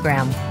the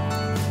program.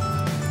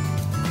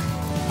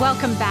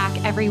 Welcome back,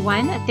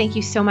 everyone. Thank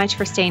you so much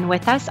for staying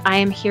with us. I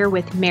am here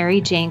with Mary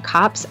Jane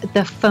Copps,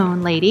 the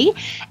phone lady,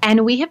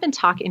 and we have been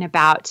talking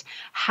about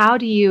how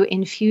do you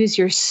infuse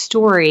your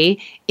story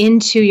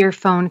into your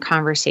phone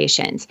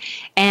conversations.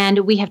 And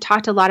we have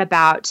talked a lot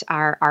about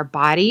our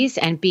bodies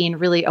and being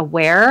really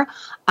aware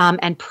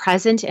and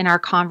present in our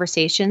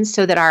conversations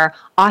so that our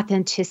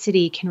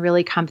authenticity can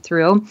really come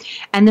through.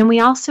 And then we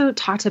also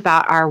talked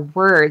about our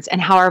words and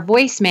how our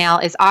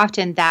voicemail is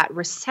often that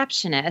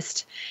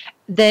receptionist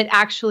that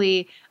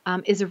actually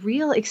is a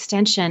real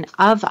extension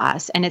of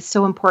us. And it's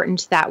so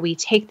important that we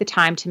take the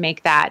time to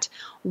make that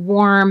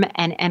warm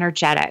and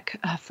energetic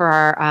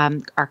for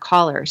our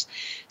callers.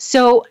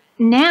 So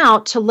now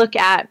to look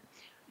at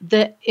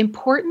the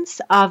importance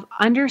of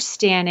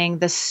understanding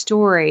the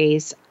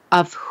stories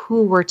of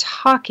who we're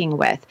talking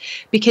with.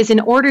 Because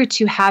in order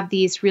to have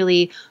these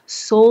really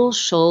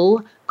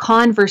social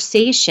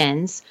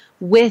conversations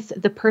with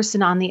the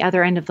person on the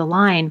other end of the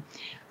line,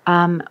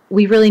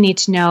 we really need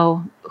to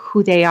know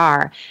who they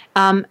are.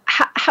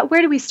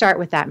 Where do we start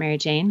with that, Mary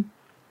Jane?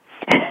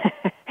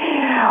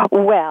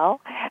 Well,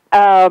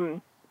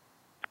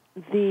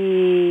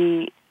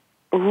 the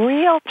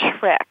real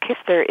trick, if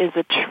there is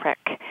a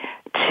trick,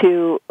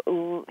 to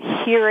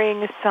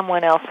hearing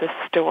someone else's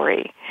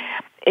story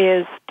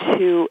is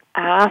to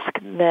ask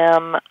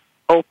them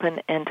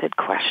open-ended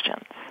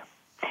questions.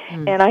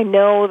 And I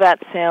know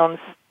that sounds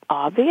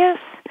obvious,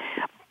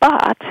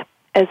 but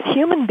as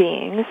human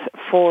beings,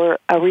 for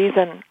a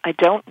reason I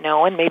don't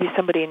know, and maybe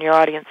somebody in your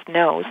audience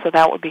knows, so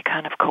that would be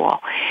kind of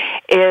cool,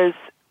 is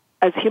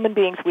as human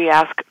beings, we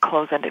ask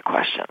close-ended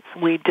questions.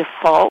 We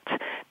default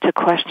to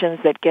questions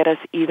that get us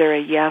either a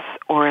yes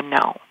or a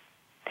no.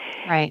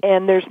 Right.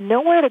 And there's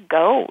nowhere to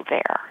go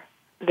there.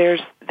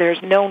 There's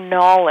no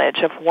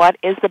knowledge of what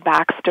is the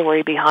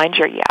backstory behind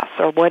your yes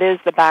or what is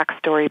the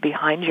backstory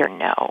behind your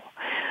no.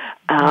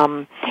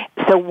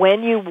 So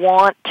when you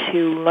want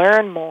to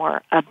learn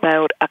more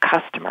about a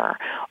customer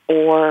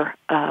or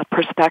a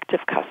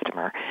prospective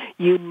customer,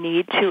 you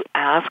need to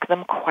ask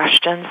them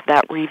questions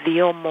that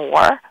reveal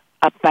more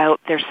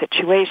about their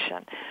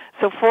situation.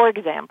 So, for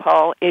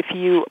example, if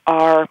you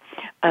are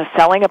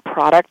selling a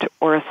product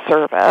or a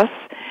service,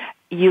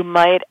 you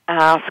might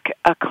ask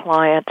a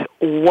client,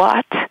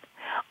 what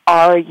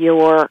are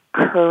your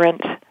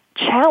current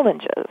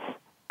challenges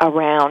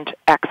around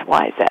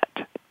XYZ?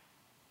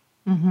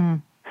 Mm-hmm.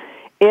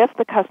 If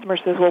the customer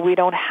says, well, we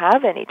don't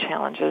have any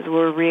challenges, we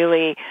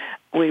really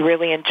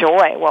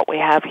enjoy what we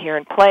have here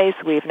in place,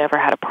 we've never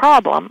had a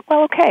problem,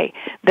 well, okay,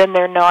 then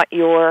they're not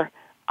your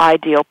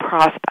ideal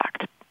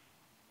prospect.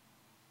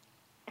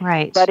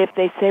 Right. But if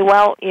they say,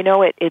 well, you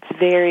know, it's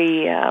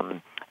very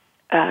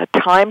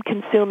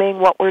time-consuming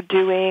what we're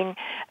doing,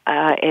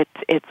 it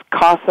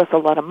costs us a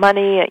lot of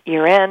money at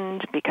year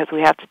end because we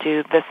have to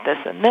do this,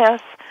 and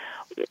this,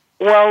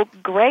 well,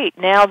 great.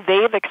 Now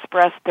they've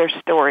expressed their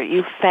story.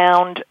 You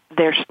found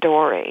their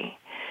story.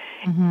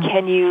 Mm-hmm.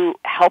 Can you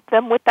help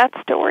them with that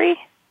story?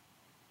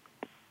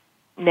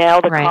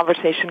 Now the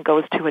conversation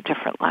goes to a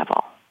different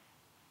level.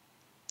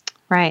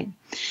 Right.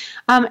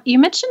 You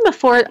mentioned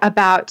before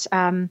about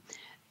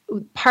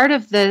part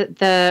of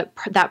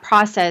that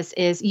process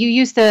is you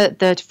use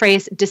the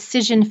phrase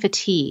decision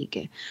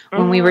fatigue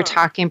when we were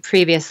talking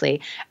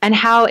previously, and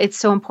how it's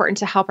so important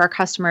to help our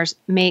customers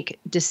make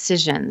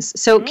decisions.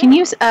 So can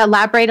you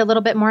elaborate a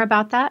little bit more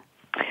about that?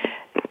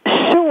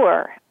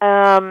 Sure.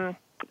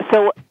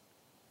 So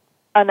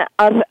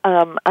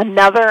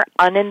another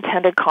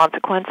unintended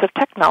consequence of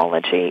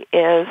technology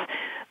is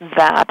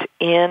that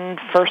in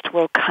first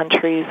world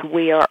countries,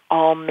 we are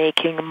all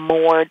making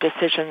more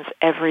decisions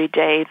every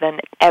day than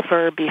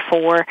ever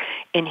before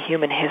in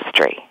human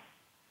history.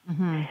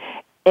 Mm-hmm.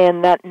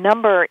 And that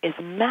number is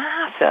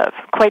massive,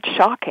 quite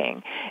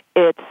shocking.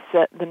 It's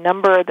the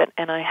number that,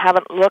 and I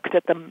haven't looked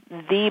at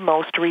the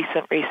most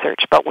recent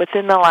research, but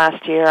within the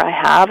last year I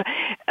have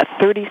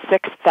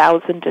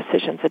 36,000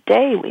 decisions a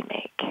day we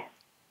make.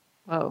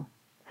 Whoa.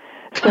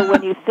 So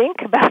when you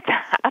think about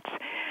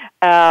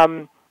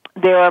that,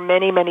 there are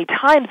many, many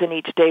times in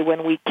each day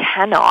when we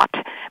cannot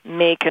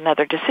make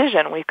another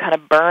decision. We've kind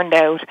of burned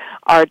out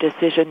our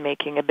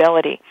decision-making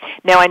ability.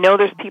 Now, I know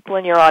there's people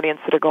in your audience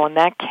that are going,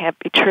 that can't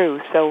be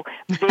true. So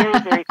very,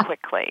 very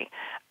quickly,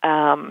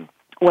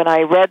 when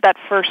I read that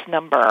first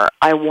number,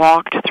 I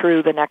walked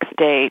through the next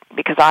day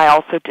because I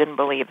also didn't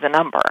believe the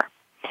number.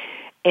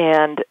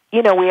 And,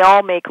 we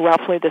all make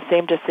roughly the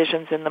same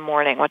decisions in the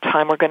morning, what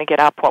time we're going to get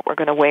up, what we're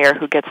going to wear,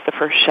 who gets the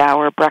first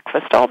shower,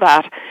 breakfast, all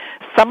that.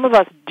 Some of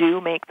us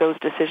do make those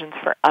decisions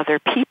for other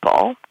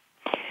people,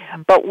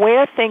 but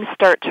where things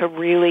start to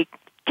really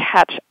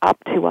catch up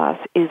to us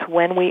is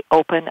when we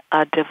open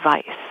a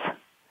device.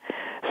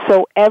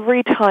 So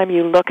every time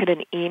you look at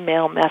an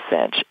email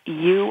message,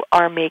 you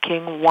are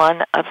making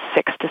one of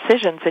 6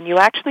 decisions, and you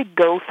actually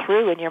go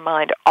through in your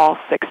mind all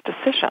 6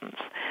 decisions.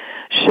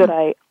 Should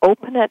I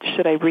open it?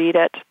 Should I read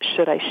it?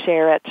 Should I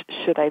share it?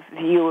 Should I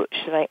view it?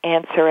 Should I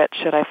answer it?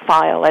 Should I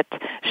file it?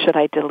 Should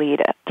I delete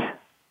it?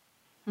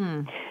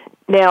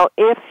 Now,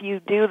 if you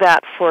do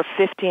that for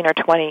 15 or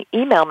 20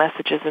 email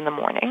messages in the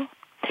morning,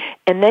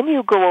 and then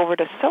you go over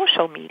to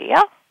social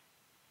media,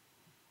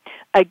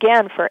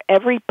 again, for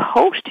every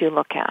post you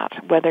look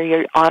at, whether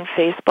you're on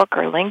Facebook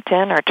or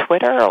LinkedIn or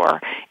Twitter or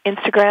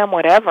Instagram,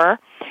 whatever,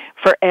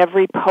 for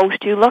every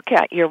post you look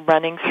at, you're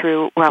running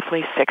through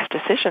roughly 6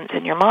 decisions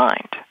in your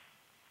mind.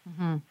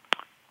 Mm-hmm.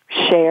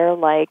 Share,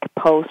 like,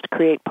 post,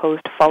 create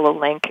post, follow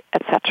link,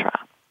 etc.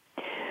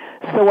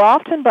 So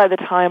often by the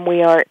time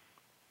we are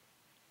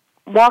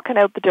walking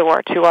out the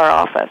door to our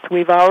office,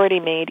 we've already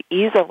made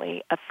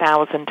easily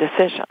 1,000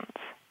 decisions.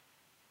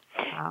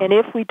 Wow. And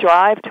if we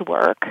drive to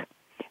work,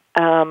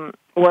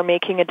 we're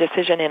making a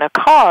decision in a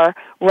car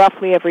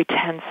roughly every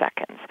 10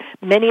 seconds.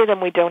 Many of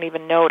them we don't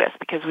even notice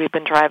because we've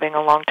been driving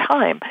a long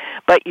time,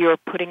 but you're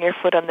putting your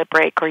foot on the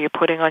brake or you're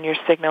putting on your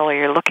signal or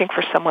you're looking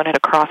for someone at a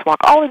crosswalk.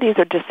 All of these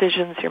are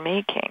decisions you're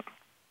making.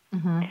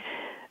 Mm-hmm.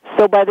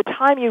 So by the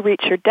time you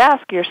reach your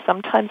desk, you're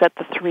sometimes at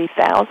the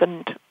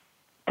 3,000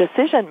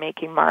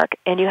 decision-making mark,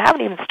 and you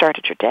haven't even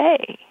started your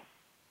day.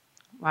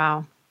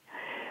 Wow.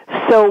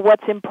 So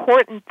what's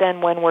important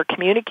then when we're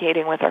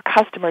communicating with our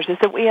customers is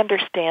that we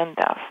understand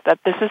this, that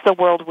this is the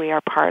world we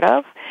are part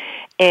of,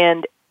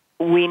 and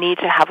we need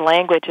to have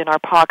language in our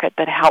pocket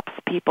that helps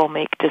people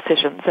make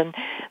decisions. And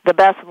the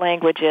best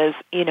language is,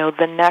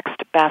 the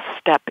next best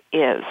step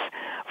is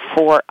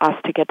for us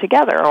to get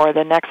together, or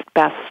the next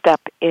best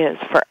step is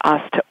for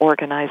us to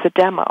organize a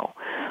demo,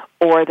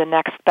 or the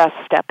next best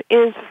step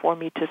is for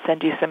me to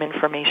send you some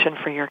information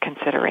for your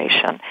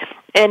consideration.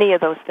 Any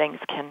of those things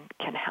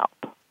can help.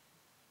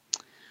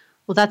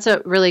 Well, that's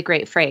a really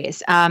great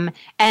phrase. And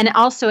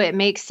also it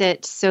makes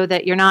it so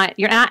that you're not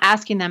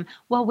asking them,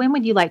 well, when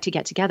would you like to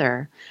get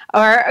together?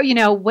 Or,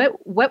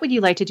 what would you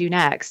like to do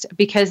next?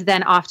 Because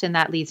then often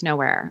that leads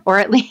nowhere, or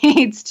it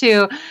leads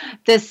to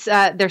this,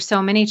 there's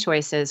so many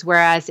choices.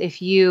 Whereas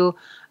if you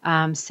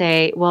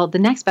say, well, the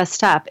next best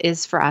step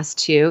is for us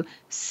to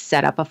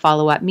set up a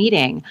follow-up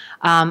meeting.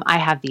 I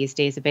have these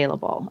days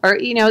available, or,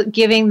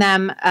 giving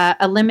them,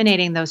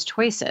 eliminating those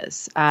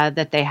choices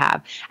that they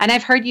have. And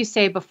I've heard you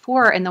say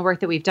before in the work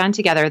that we've done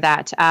together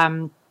that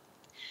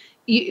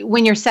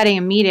when you're setting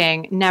a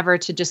meeting, never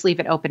to just leave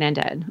it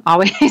open-ended,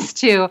 always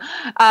to,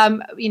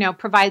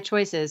 provide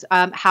choices.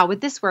 How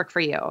would this work for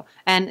you?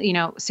 And,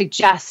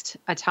 suggest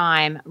a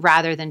time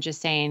rather than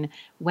just saying,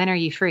 when are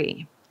you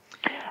free?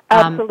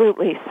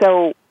 Absolutely.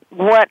 So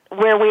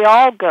where we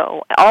all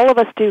go, all of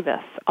us do this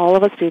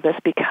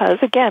because,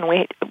 again,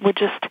 we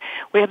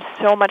have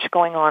so much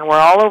going on. We're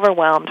all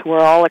overwhelmed. We're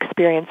all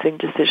experiencing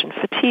decision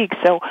fatigue.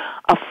 So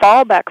a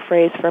fallback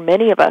phrase for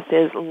many of us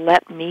is,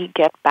 let me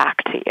get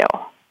back to you.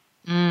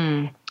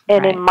 And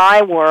right. In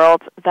my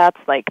world, that's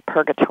like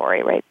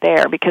purgatory right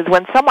there, because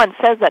when someone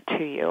says that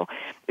to you,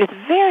 it's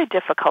very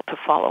difficult to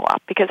follow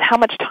up, because how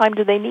much time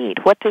do they need?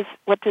 What does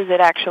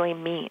it actually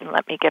mean,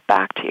 let me get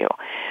back to you?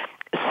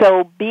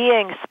 So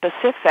being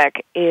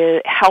specific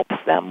helps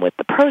them with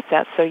the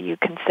process. So you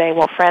can say,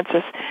 well,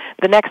 Francis,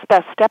 the next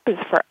best step is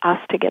for us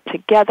to get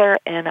together,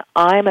 and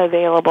I'm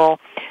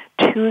available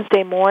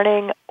Tuesday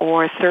morning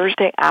or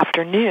Thursday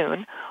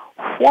afternoon.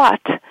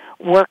 What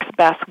works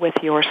best with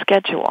your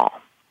schedule?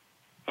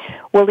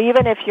 Well,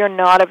 even if you're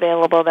not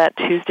available that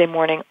Tuesday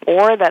morning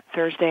or that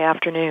Thursday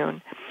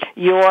afternoon,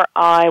 your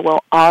eye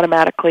will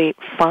automatically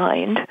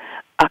find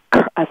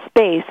a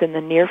space in the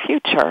near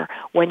future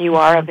when you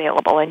are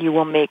available, and you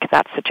will make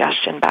that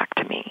suggestion back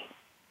to me.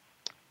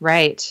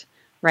 Right.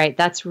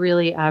 That's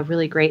really a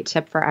really great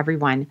tip for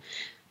everyone.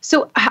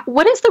 So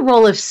what is the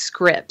role of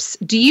scripts?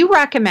 Do you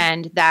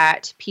recommend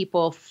that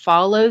people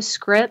follow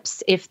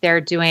scripts if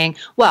they're doing,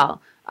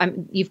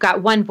 you've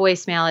got one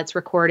voicemail, it's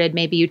recorded,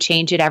 maybe you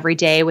change it every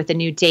day with a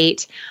new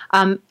date.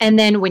 And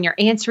then when you're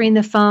answering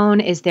the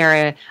phone, is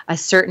there a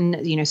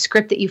certain,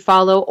 script that you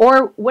follow,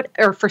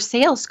 or for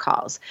sales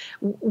calls?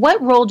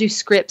 What role do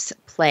scripts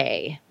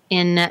play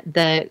in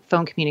the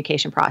phone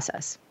communication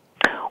process?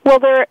 Well,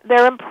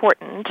 they're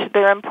important.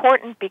 They're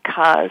important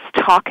because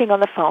talking on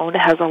the phone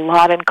has a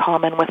lot in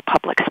common with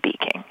public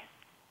speaking.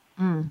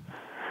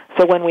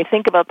 So when we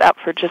think about that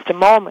for just a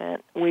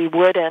moment, we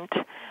wouldn't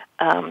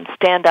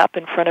stand up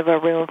in front of a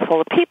room full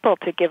of people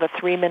to give a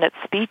 3-minute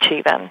speech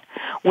even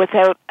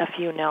without a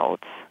few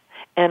notes,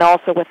 and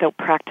also without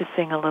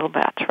practicing a little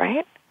bit,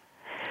 right?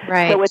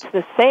 Right. So it's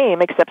the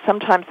same, except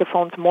sometimes the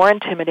phone's more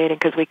intimidating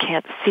because we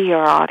can't see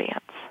our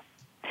audience.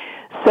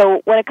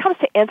 So when it comes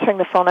to answering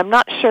the phone, I'm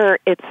not sure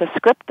it's a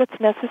script that's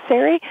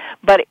necessary,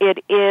 but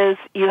it is,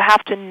 you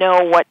have to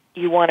know what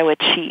you want to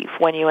achieve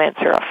when you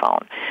answer a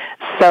phone.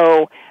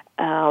 So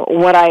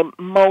what I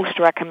most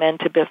recommend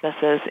to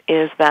businesses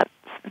is that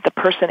the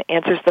person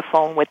answers the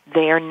phone with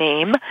their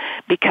name,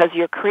 because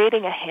you're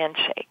creating a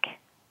handshake.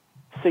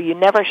 So you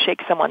never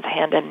shake someone's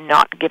hand and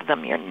not give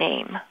them your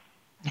name.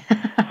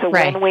 So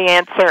Right. When we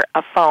answer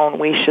a phone,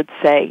 we should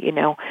say,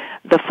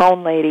 the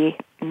phone lady,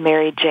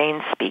 Mary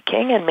Jane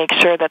speaking, and make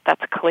sure that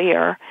that's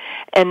clear.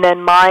 And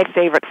then my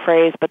favorite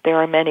phrase, but there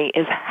are many,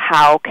 is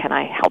how can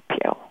I help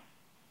you?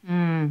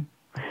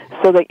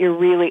 So that you're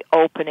really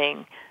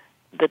opening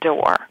the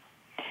door.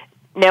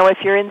 Now, if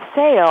you're in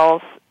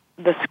sales,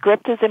 the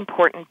script is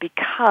important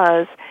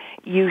because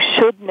you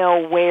should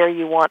know where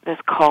you want this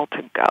call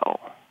to go.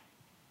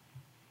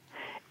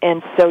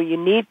 And so you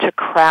need to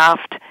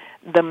craft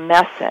the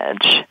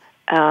message.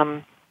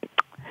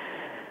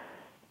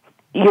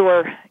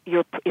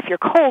 If you're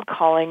cold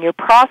calling, your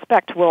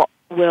prospect will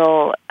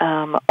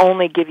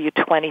only give you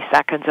 20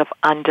 seconds of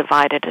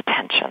undivided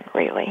attention,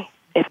 really.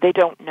 If they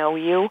don't know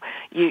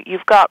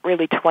you've got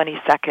really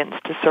 20 seconds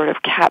to sort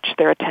of catch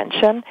their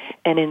attention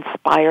and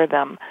inspire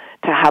them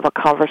to have a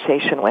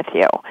conversation with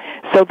you.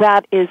 So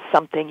that is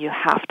something you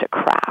have to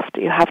craft.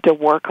 You have to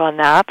work on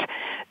that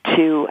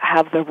to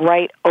have the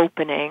right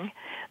opening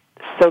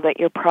so that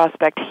your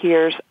prospect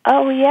hears,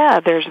 oh yeah,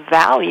 there's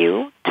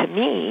value to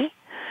me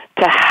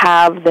to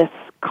have this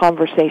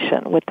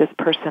conversation with this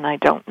person I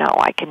don't know.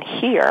 I can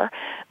hear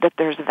that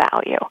there's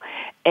value.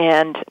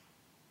 And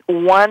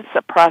once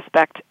a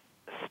prospect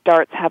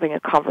starts having a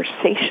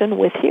conversation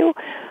with you,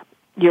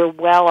 you're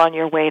well on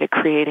your way to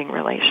creating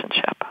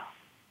relationship.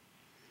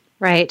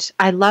 Right.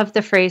 I love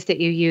the phrase that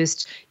you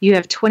used. You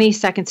have 20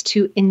 seconds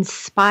to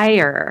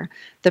inspire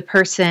the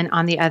person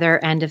on the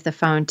other end of the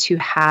phone to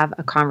have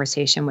a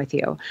conversation with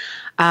you.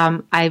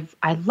 I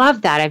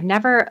love that. I've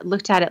never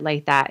looked at it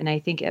like that. And I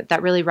think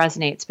that really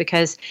resonates,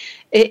 because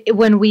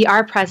when we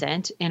are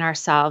present in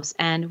ourselves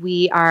and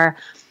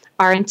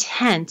our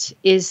intent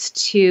is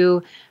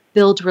to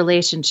build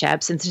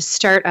relationships and to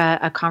start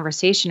a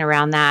conversation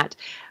around that,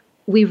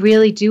 we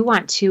really do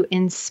want to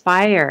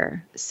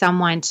inspire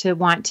someone to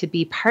want to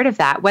be part of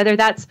that, whether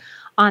that's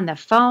on the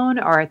phone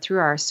or through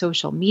our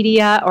social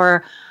media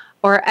or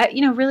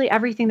really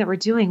everything that we're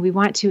doing. We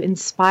want to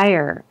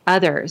inspire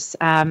others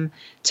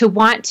to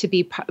want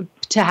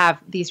to have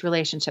these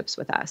relationships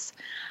with us.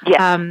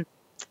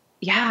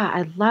 Yeah.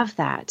 I love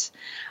that.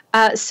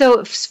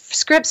 So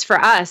scripts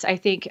for us, I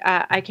think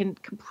I can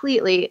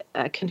completely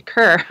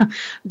concur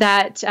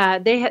that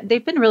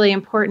they've been really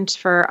important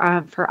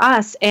for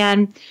us.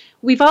 And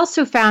we've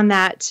also found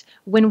that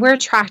when we're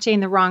attracting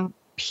the wrong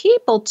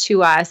people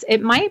to us,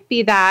 it might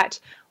be that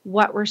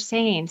what we're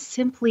saying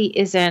simply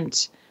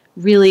isn't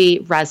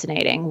really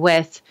resonating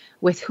with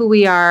who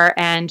we are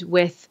and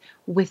with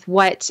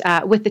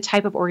the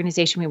type of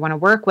organization we want to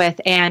work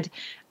with. And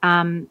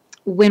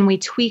when we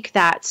tweak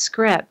that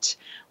script,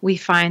 we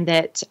find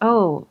that,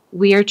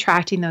 we are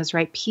attracting those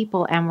right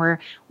people, and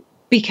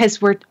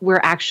because we're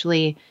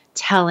actually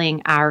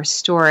telling our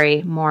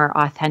story more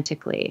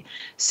authentically.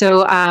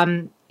 So,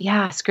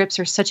 scripts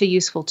are such a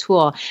useful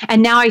tool.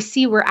 And now I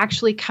see we're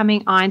actually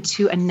coming on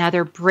to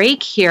another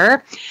break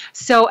here.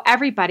 So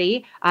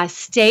everybody,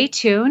 stay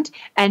tuned,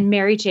 and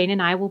Mary Jane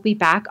and I will be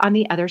back on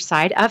the other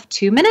side of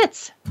 2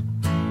 minutes.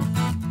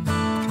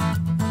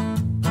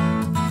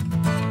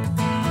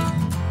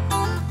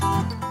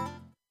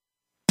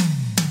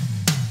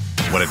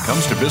 When it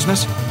comes to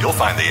business, you'll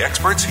find the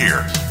experts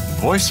here.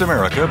 Voice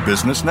America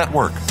Business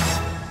Network.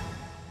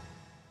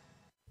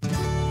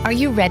 Are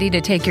you ready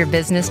to take your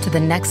business to the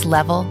next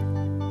level?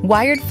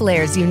 Wired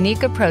Flair's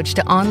unique approach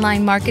to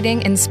online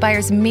marketing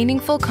inspires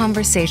meaningful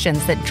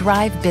conversations that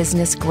drive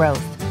business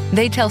growth.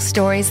 They tell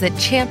stories that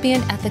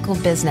champion ethical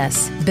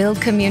business,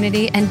 build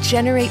community, and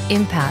generate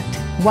impact.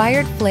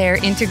 Wired Flair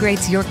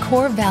integrates your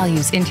core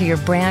values into your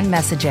brand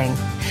messaging.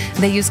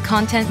 They use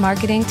content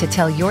marketing to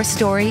tell your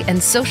story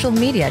and social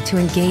media to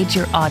engage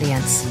your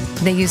audience.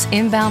 They use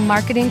inbound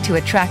marketing to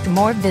attract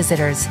more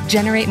visitors,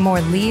 generate more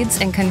leads,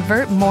 and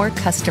convert more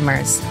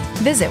customers.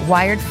 Visit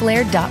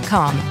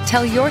wiredflair.com.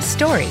 Tell your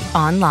story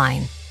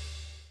online.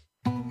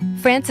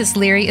 Frances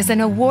Leary is an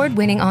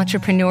award-winning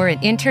entrepreneur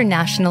and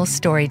international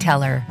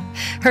storyteller.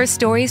 Her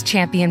stories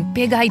champion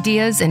big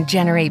ideas and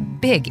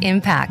generate big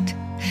impact.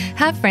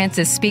 Have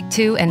Frances speak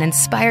to and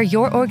inspire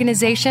your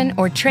organization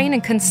or train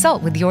and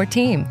consult with your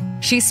team.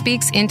 She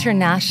speaks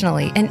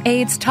internationally and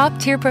aids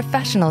top-tier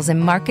professionals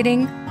in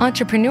marketing,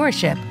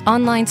 entrepreneurship,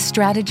 online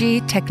strategy,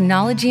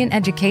 technology and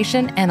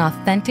education, and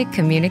authentic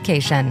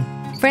communication.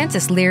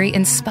 Frances Leary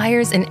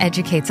inspires and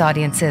educates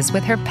audiences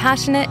with her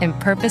passionate and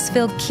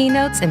purpose-filled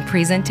keynotes and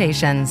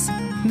presentations.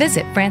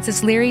 Visit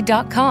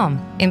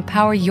francesleary.com.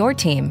 Empower your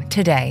team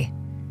today.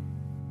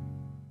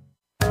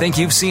 Think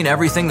you've seen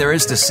everything there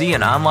is to see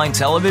in online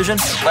television?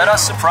 Let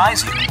us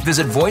surprise you.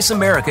 Visit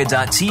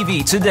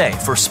voiceamerica.tv today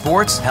for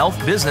sports,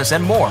 health, business,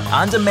 and more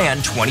on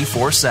demand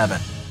 24/7.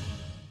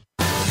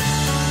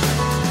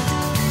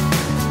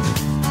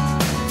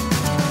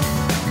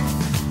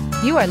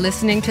 You are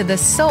listening to the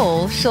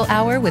Soulcial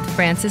Hour with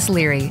Frances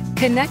Leary.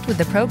 Connect with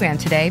the program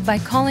today by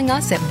calling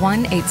us at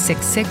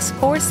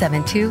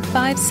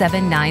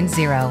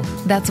 1-866-472-5790.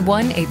 That's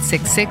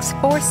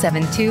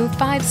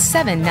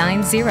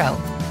 1-866-472-5790.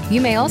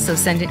 You may also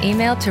send an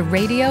email to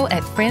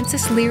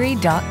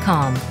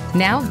radio@francesleary.com.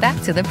 Now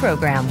back to the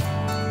program.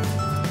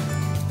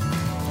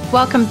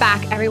 Welcome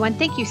back, everyone.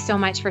 Thank you so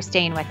much for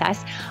staying with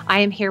us.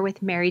 I am here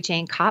with Mary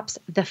Jane Copps,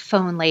 the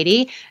phone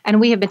lady, and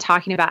we have been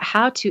talking about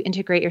how to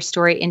integrate your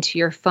story into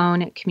your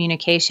phone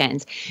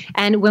communications.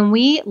 And when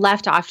we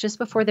left off just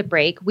before the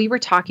break, we were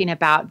talking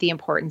about the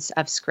importance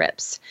of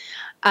scripts.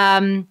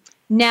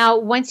 Now,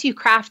 once you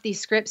craft these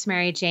scripts,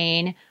 Mary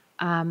Jane,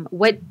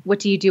 what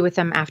do you do with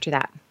them after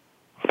that?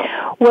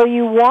 Well,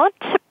 you want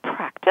to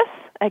practice,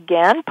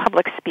 again,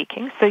 public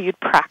speaking, so you'd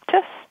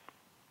practice.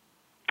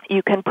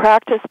 You can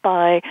practice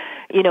by,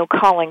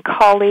 calling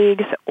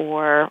colleagues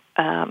or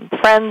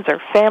friends or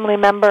family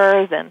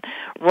members and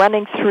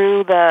running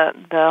through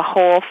the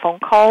whole phone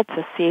call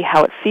to see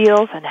how it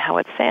feels and how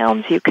it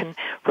sounds. You can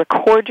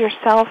record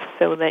yourself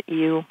so that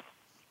you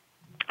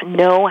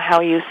know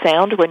how you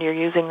sound when you're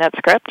using that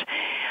script.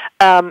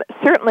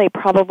 Certainly,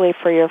 probably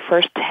for your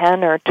first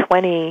 10 or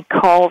 20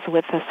 calls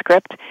with a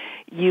script,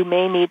 you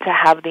may need to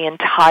have the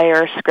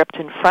entire script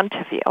in front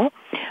of you.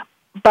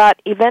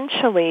 But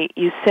eventually,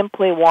 you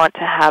simply want to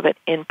have it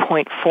in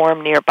point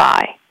form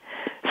nearby,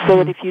 so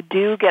that if you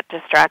do get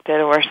distracted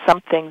or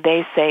something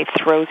they say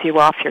throws you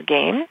off your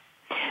game,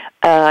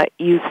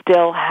 you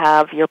still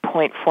have your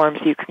point forms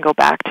you can go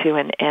back to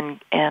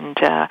and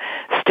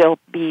still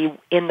be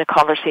in the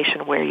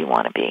conversation where you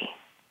want to be.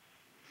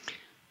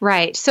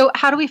 Right. So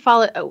how do we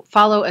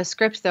follow a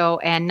script, though,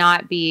 and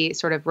not be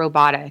sort of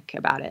robotic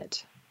about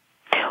it?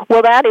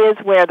 Well, that is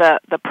where the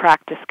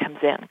practice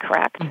comes in,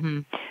 correct?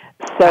 Mm-hmm.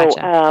 So,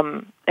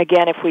 Gotcha.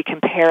 Again, if we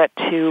compare it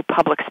to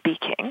public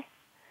speaking,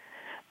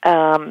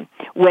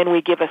 when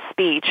we give a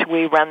speech,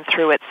 we run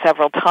through it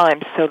several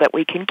times so that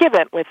we can give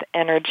it with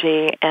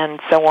energy and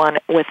so on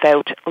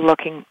without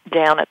looking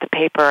down at the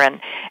paper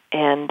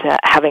and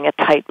having a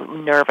tight,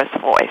 nervous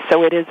voice.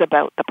 So it is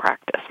about the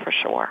practice for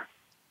sure.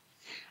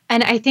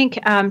 And I think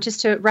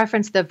just to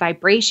reference the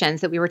vibrations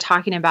that we were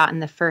talking about in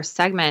the first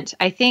segment,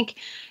 I think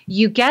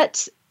you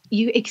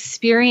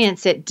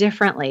experience it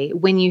differently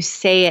when you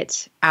say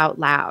it out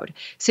loud.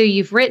 So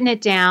you've written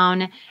it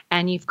down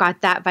and you've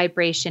got that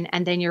vibration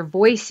and then you're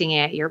voicing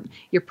it, you're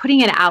putting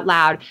it out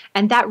loud,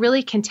 and that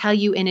really can tell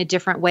you in a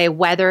different way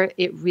whether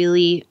it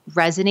really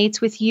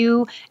resonates with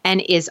you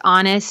and is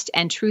honest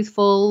and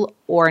truthful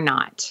or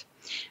not.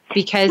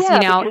 Because,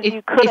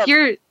 if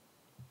you're,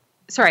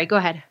 sorry, go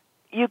ahead.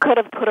 You could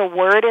have put a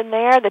word in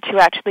there that you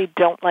actually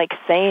don't like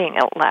saying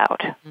out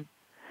loud, mm-hmm.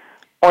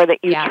 or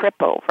that you trip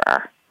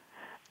over.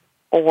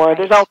 Or right.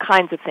 There's all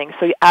kinds of things.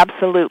 So you're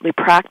absolutely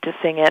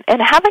practicing it.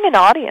 And having an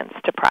audience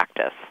to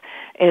practice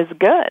is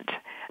good,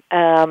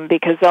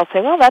 because they'll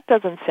say, well, that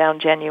doesn't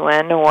sound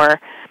genuine, or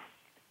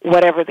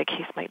whatever the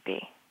case might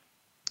be.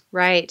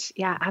 Right.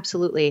 Yeah,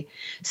 absolutely.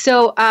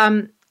 So,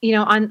 on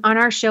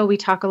our show, we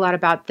talk a lot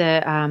about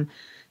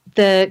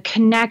the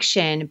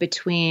connection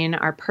between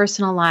our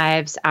personal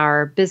lives,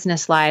 our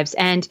business lives.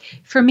 And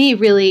for me,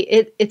 really,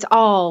 it's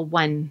all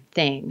one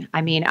thing.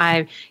 I mean,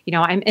 I'm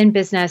in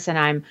business and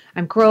I'm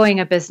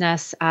growing a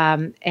business,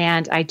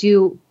 and I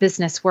do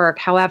business work.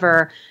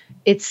 However,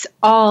 it's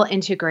all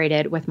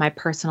integrated with my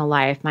personal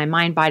life. My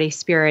mind, body,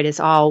 spirit is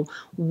all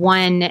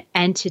one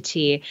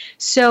entity.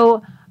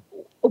 So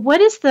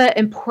what is the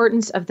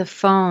importance of the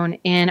phone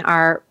in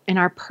our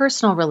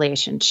personal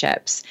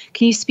relationships?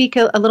 Can you speak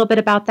a little bit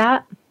about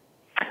that?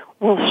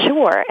 Well,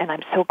 sure, and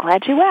I'm so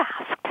glad you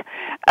asked.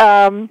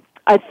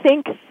 I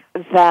think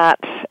that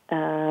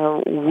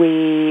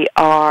we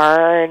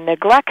are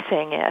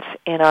neglecting it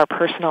in our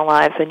personal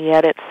lives, and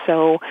yet it's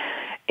so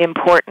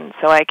important.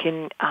 So I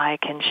can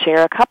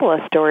share a couple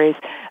of stories.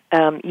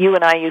 You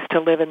and I used to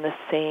live in the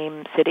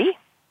same city.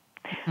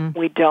 Mm-hmm.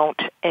 We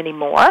don't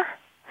anymore.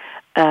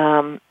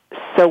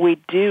 So we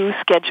do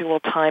schedule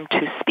time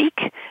to speak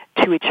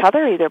to each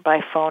other, either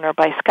by phone or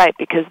by Skype,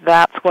 because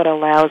that's what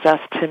allows us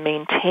to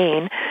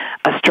maintain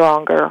a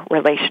stronger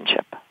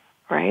relationship,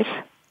 right?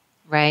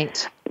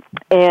 Right.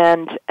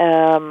 And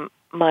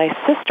my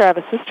sister, I have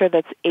a sister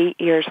that's 8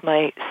 years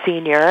my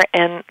senior,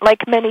 and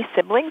like many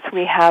siblings,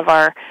 we have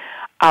our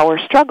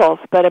struggles,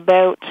 but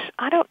about,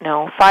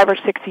 5 or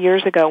 6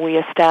 years ago, we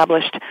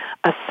established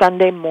a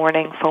Sunday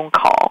morning phone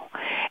call.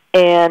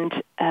 And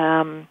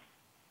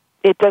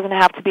it doesn't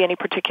have to be any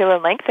particular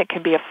length. It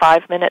can be a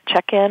 5-minute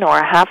check-in or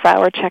a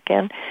half-hour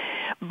check-in.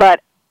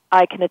 But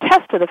I can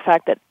attest to the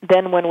fact that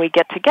then when we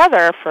get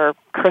together for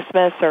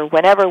Christmas or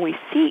whenever we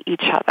see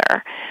each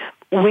other,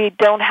 we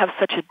don't have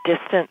such a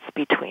distance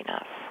between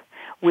us.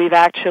 We've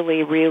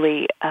actually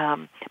really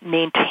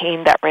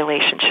maintained that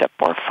relationship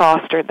or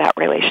fostered that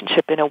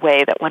relationship in a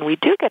way that when we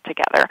do get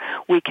together,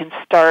 we can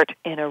start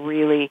in a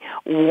really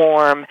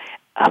warm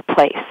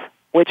place,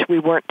 which we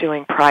weren't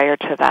doing prior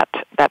to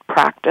that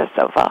practice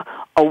of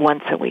a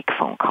once-a-week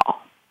phone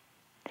call.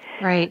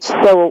 Right.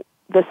 So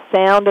the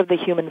sound of the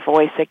human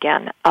voice,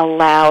 again,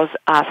 allows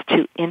us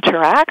to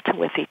interact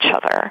with each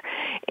other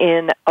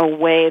in a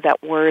way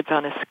that words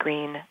on a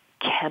screen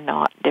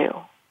cannot do.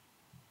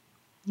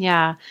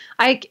 Yeah,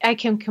 I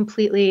can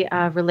completely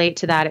relate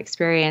to that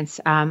experience.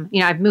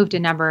 I've moved a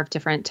number of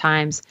different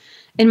times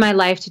in my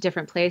life to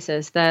different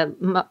places.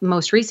 The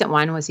most recent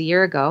one was a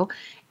year ago,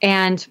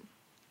 and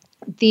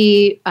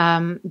the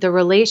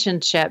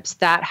relationships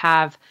that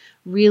have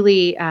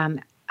really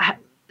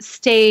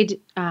stayed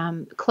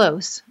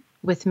close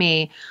with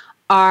me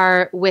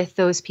are with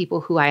those people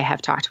who I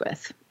have talked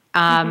with.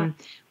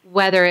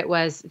 Whether it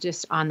was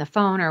just on the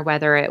phone or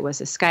whether it was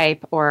a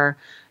Skype or,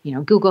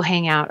 Google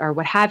Hangout or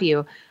what have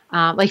you.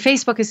 Like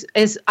Facebook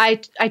is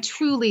I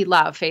truly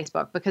love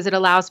Facebook because it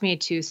allows me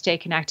to stay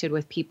connected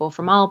with people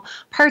from all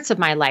parts of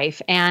my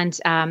life. And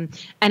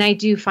I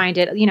do find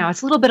it,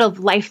 it's a little bit of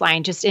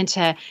lifeline just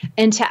into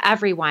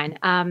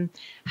everyone.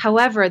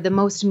 However, the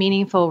most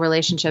meaningful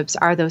relationships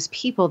are those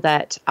people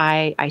that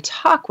I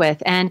talk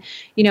with. And,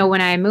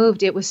 when I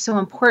moved, it was so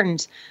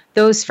important.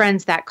 Those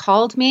friends that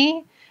called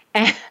me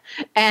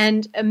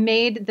and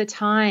made the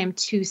time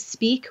to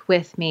speak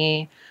with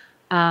me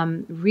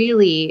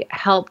really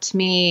helped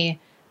me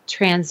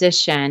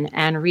transition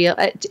and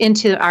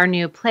into our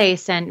new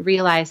place and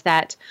realize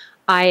that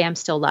I am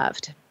still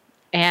loved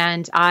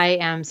and I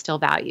am still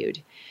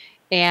valued.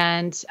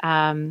 And,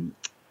 the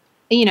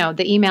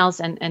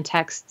emails and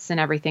texts and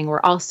everything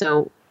were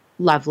also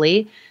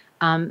lovely.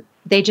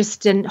 They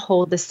just didn't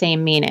hold the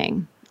same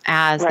meaning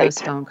as those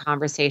phone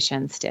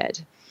conversations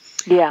did.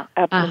 Yeah,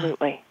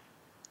 absolutely.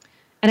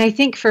 And I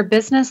think for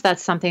business,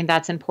 that's something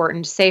that's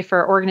important. Say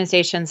for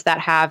organizations that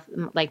have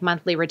like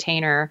monthly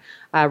retainer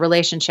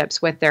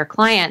relationships with their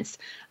clients,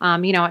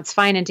 it's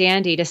fine and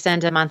dandy to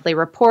send a monthly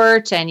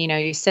report and,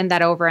 you send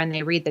that over and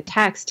they read the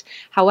text.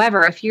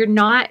 However, if you're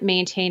not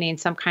maintaining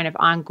some kind of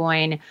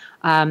ongoing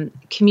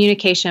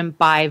communication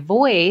by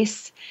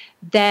voice,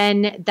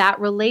 then that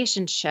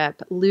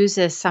relationship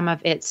loses some of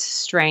its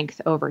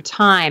strength over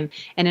time.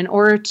 And in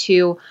order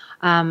to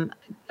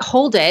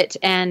hold it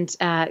and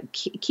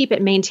keep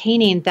it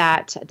maintaining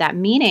that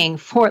meaning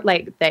for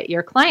that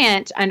your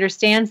client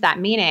understands that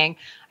meaning,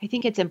 I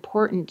think it's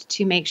important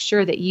to make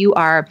sure that you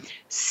are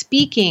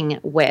speaking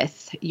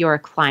with your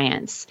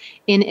clients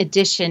in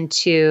addition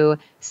to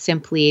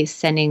simply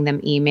sending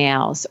them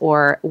emails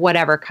or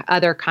whatever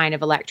other kind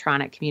of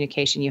electronic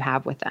communication you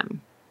have with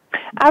them.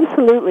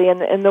 Absolutely,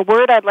 and the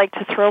word I'd like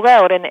to throw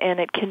out, and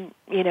it can,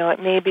 it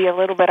may be a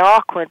little bit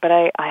awkward, but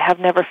I have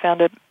never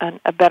found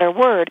a better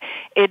word.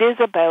 It is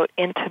about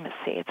intimacy.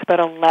 It's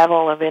about a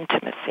level of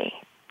intimacy.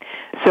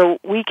 So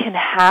we can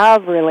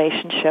have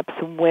relationships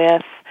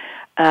with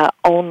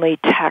only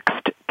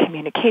text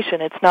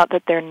communication. It's not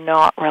that they're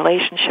not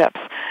relationships,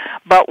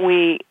 but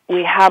we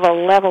have a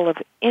level of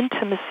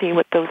intimacy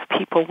with those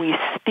people we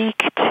speak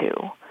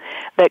to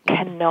that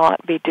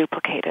cannot be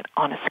duplicated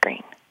on a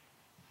screen.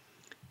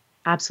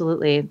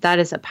 Absolutely. That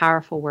is a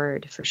powerful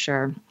word for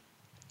sure.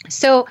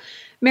 So,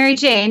 Mary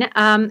Jane,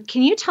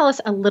 can you tell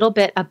us a little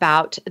bit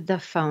about the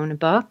phone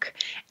book?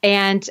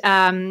 And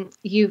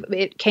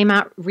it came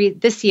out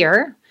this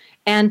year,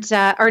 and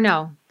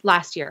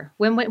last year.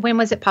 When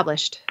was it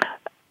published?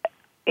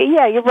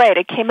 Yeah, you're right.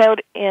 It came out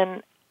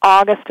in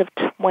August of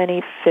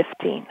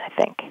 2015, I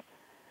think.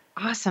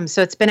 Awesome.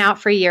 So it's been out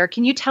for a year.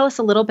 Can you tell us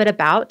a little bit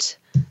about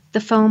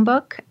the phone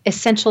book,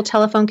 Essential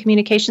Telephone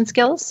Communication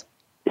Skills?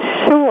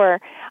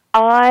 Sure.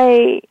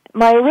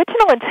 My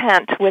original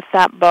intent with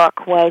that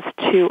book was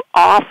to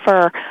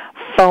offer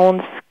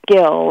phone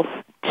skills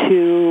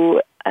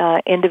to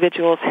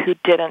individuals who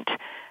didn't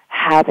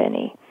have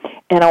any.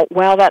 And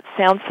while that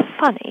sounds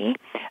funny,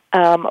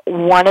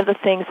 one of the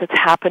things that's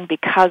happened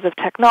because of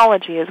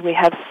technology is we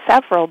have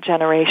several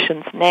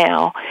generations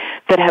now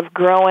that have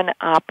grown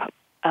up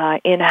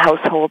in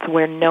households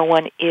where no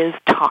one is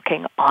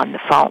talking on the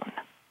phone.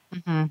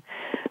 Mm-hmm.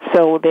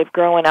 So they've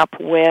grown up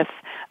with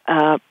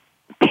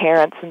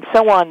parents and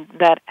so on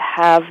that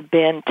have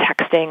been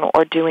texting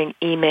or doing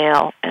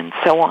email and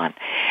so on.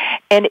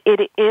 And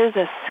it is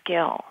a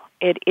skill.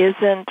 It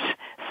isn't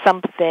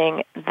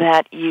something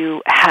that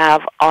you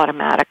have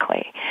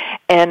automatically.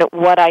 And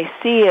what I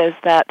see is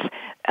that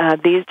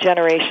these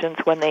generations,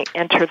 when they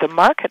enter the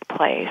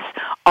marketplace,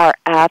 are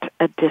at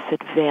a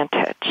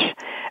disadvantage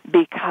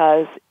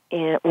because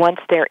once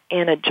they're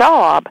in a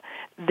job,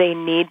 they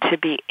need to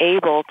be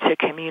able to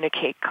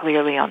communicate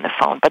clearly on the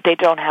phone, but they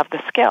don't have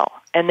the skill,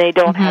 and they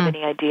don't have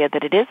any idea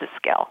that it is a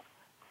skill.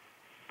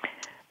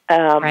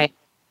 Right.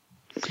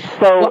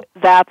 So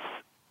that's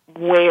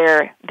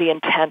where the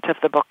intent of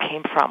the book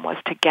came from, was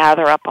to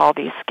gather up all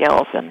these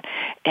skills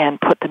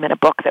and put them in a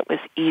book that was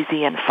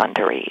easy and fun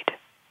to read.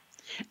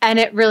 And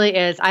it really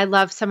is. I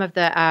love some of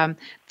the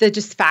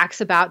just facts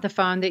about the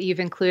phone that you've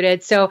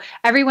included. So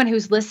everyone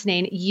who's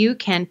listening, you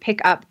can pick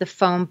up the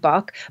phone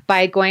book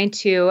by going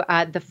to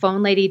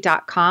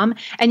thephonelady.com,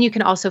 and you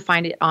can also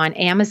find it on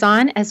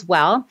Amazon as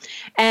well.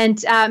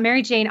 And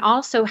Mary Jane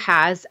also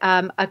has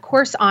a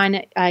course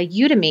on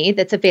Udemy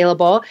that's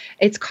available.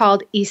 It's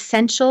called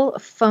Essential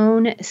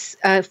Phone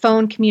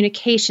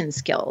Communication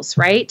Skills,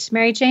 right,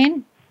 Mary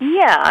Jane?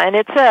 Yeah, and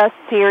it's a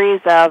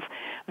series of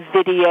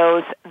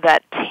videos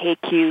that take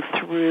you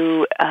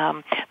through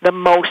the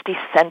most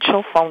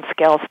essential phone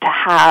skills to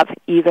have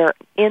either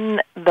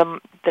in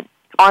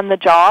on the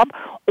job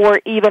or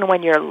even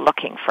when you're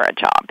looking for a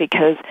job,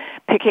 because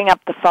picking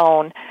up the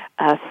phone,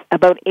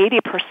 about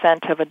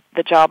 80% of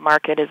the job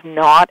market is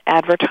not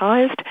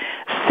advertised,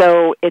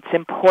 so it's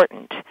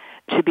important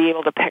to be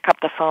able to pick up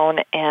the phone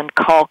and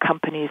call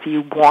companies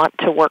you want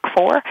to work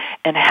for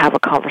and have a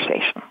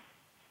conversation.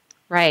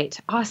 Right.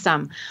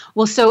 Awesome.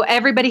 Well, so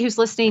everybody who's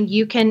listening,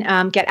 you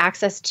can get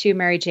access to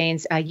Mary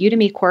Jane's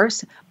Udemy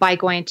course by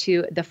going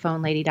to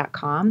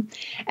thephonelady.com.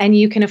 And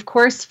you can, of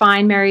course,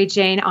 find Mary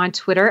Jane on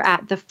Twitter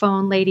at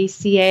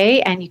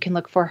thephoneladyca, and you can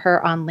look for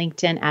her on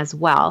LinkedIn as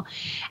well.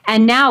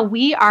 And now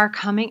we are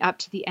coming up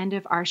to the end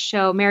of our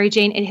show. Mary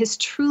Jane, it has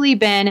truly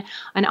been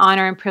an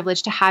honor and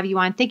privilege to have you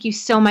on. Thank you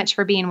so much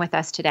for being with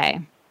us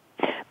today.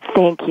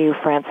 Thank you,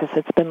 Frances.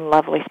 It's been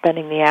lovely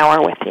spending the hour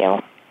with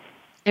you.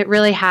 It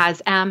really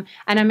has. And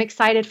I'm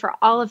excited for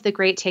all of the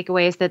great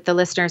takeaways that the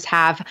listeners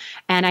have.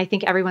 And I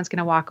think everyone's going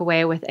to walk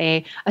away with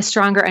a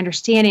stronger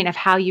understanding of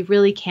how you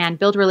really can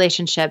build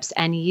relationships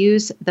and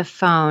use the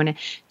phone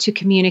to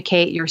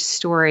communicate your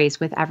stories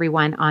with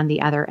everyone on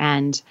the other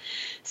end.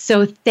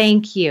 So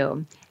thank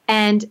you.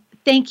 And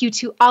thank you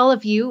to all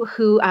of you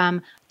who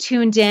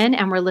tuned in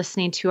and were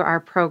listening to our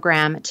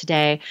program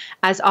today.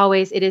 As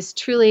always, it is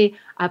truly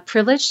a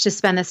privilege to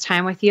spend this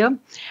time with you.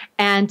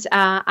 And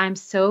I'm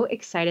so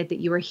excited that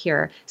you are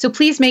here. So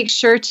please make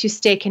sure to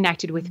stay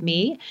connected with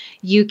me.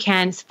 You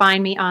can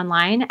find me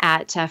online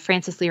at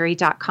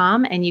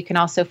francesleary.com. And you can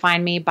also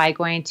find me by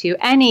going to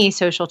any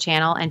social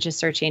channel and just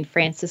searching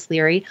Frances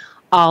Leary,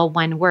 all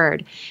one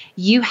word.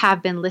 You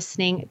have been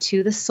listening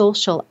to the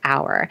Soulcial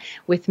Hour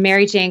with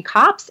Mary Jane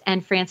Copps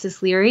and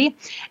Frances Leary,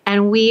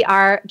 and we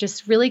are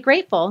just really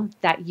grateful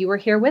that you are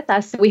here with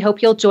us. We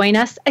hope you'll join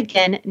us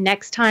again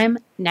next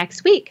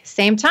week,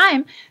 same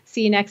time.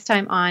 See you next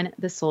time on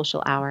the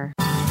Soulcial Hour.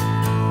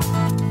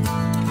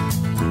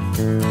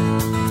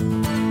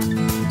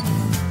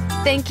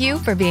 Thank you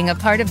for being a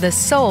part of the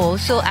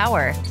Soulcial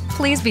Hour.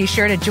 Please be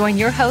sure to join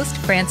your host,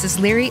 Frances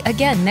Leary,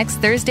 again next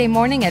Thursday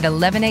morning at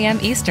 11 a.m.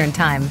 Eastern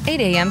Time,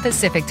 8 a.m.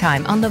 Pacific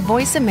Time on the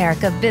Voice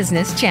America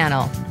Business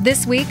Channel.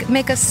 This week,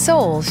 make a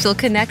soulful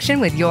connection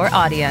with your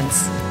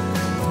audience.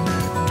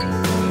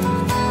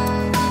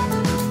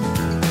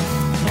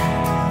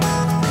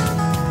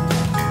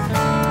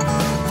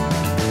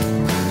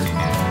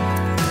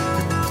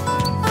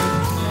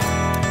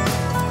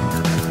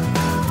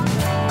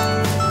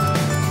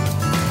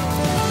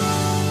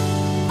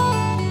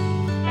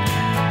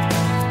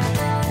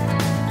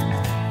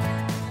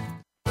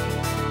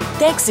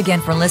 Thanks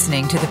again for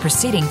listening to the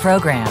preceding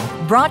program,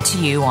 brought to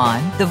you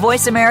on the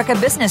Voice America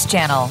Business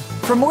Channel.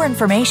 For more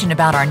information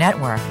about our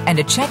network and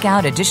to check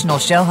out additional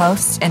show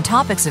hosts and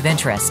topics of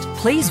interest,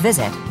 please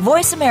visit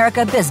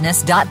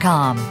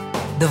voiceamericabusiness.com.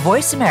 The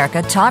Voice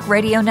America Talk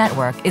Radio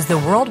Network is the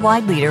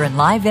worldwide leader in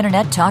live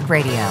Internet talk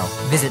radio.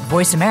 Visit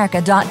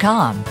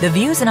voiceamerica.com. The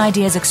views and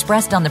ideas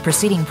expressed on the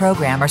preceding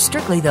program are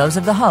strictly those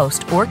of the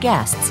host or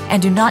guests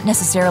and do not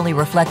necessarily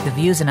reflect the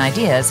views and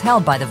ideas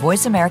held by the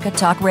Voice America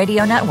Talk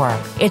Radio Network,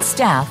 its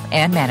staff,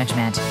 and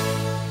management.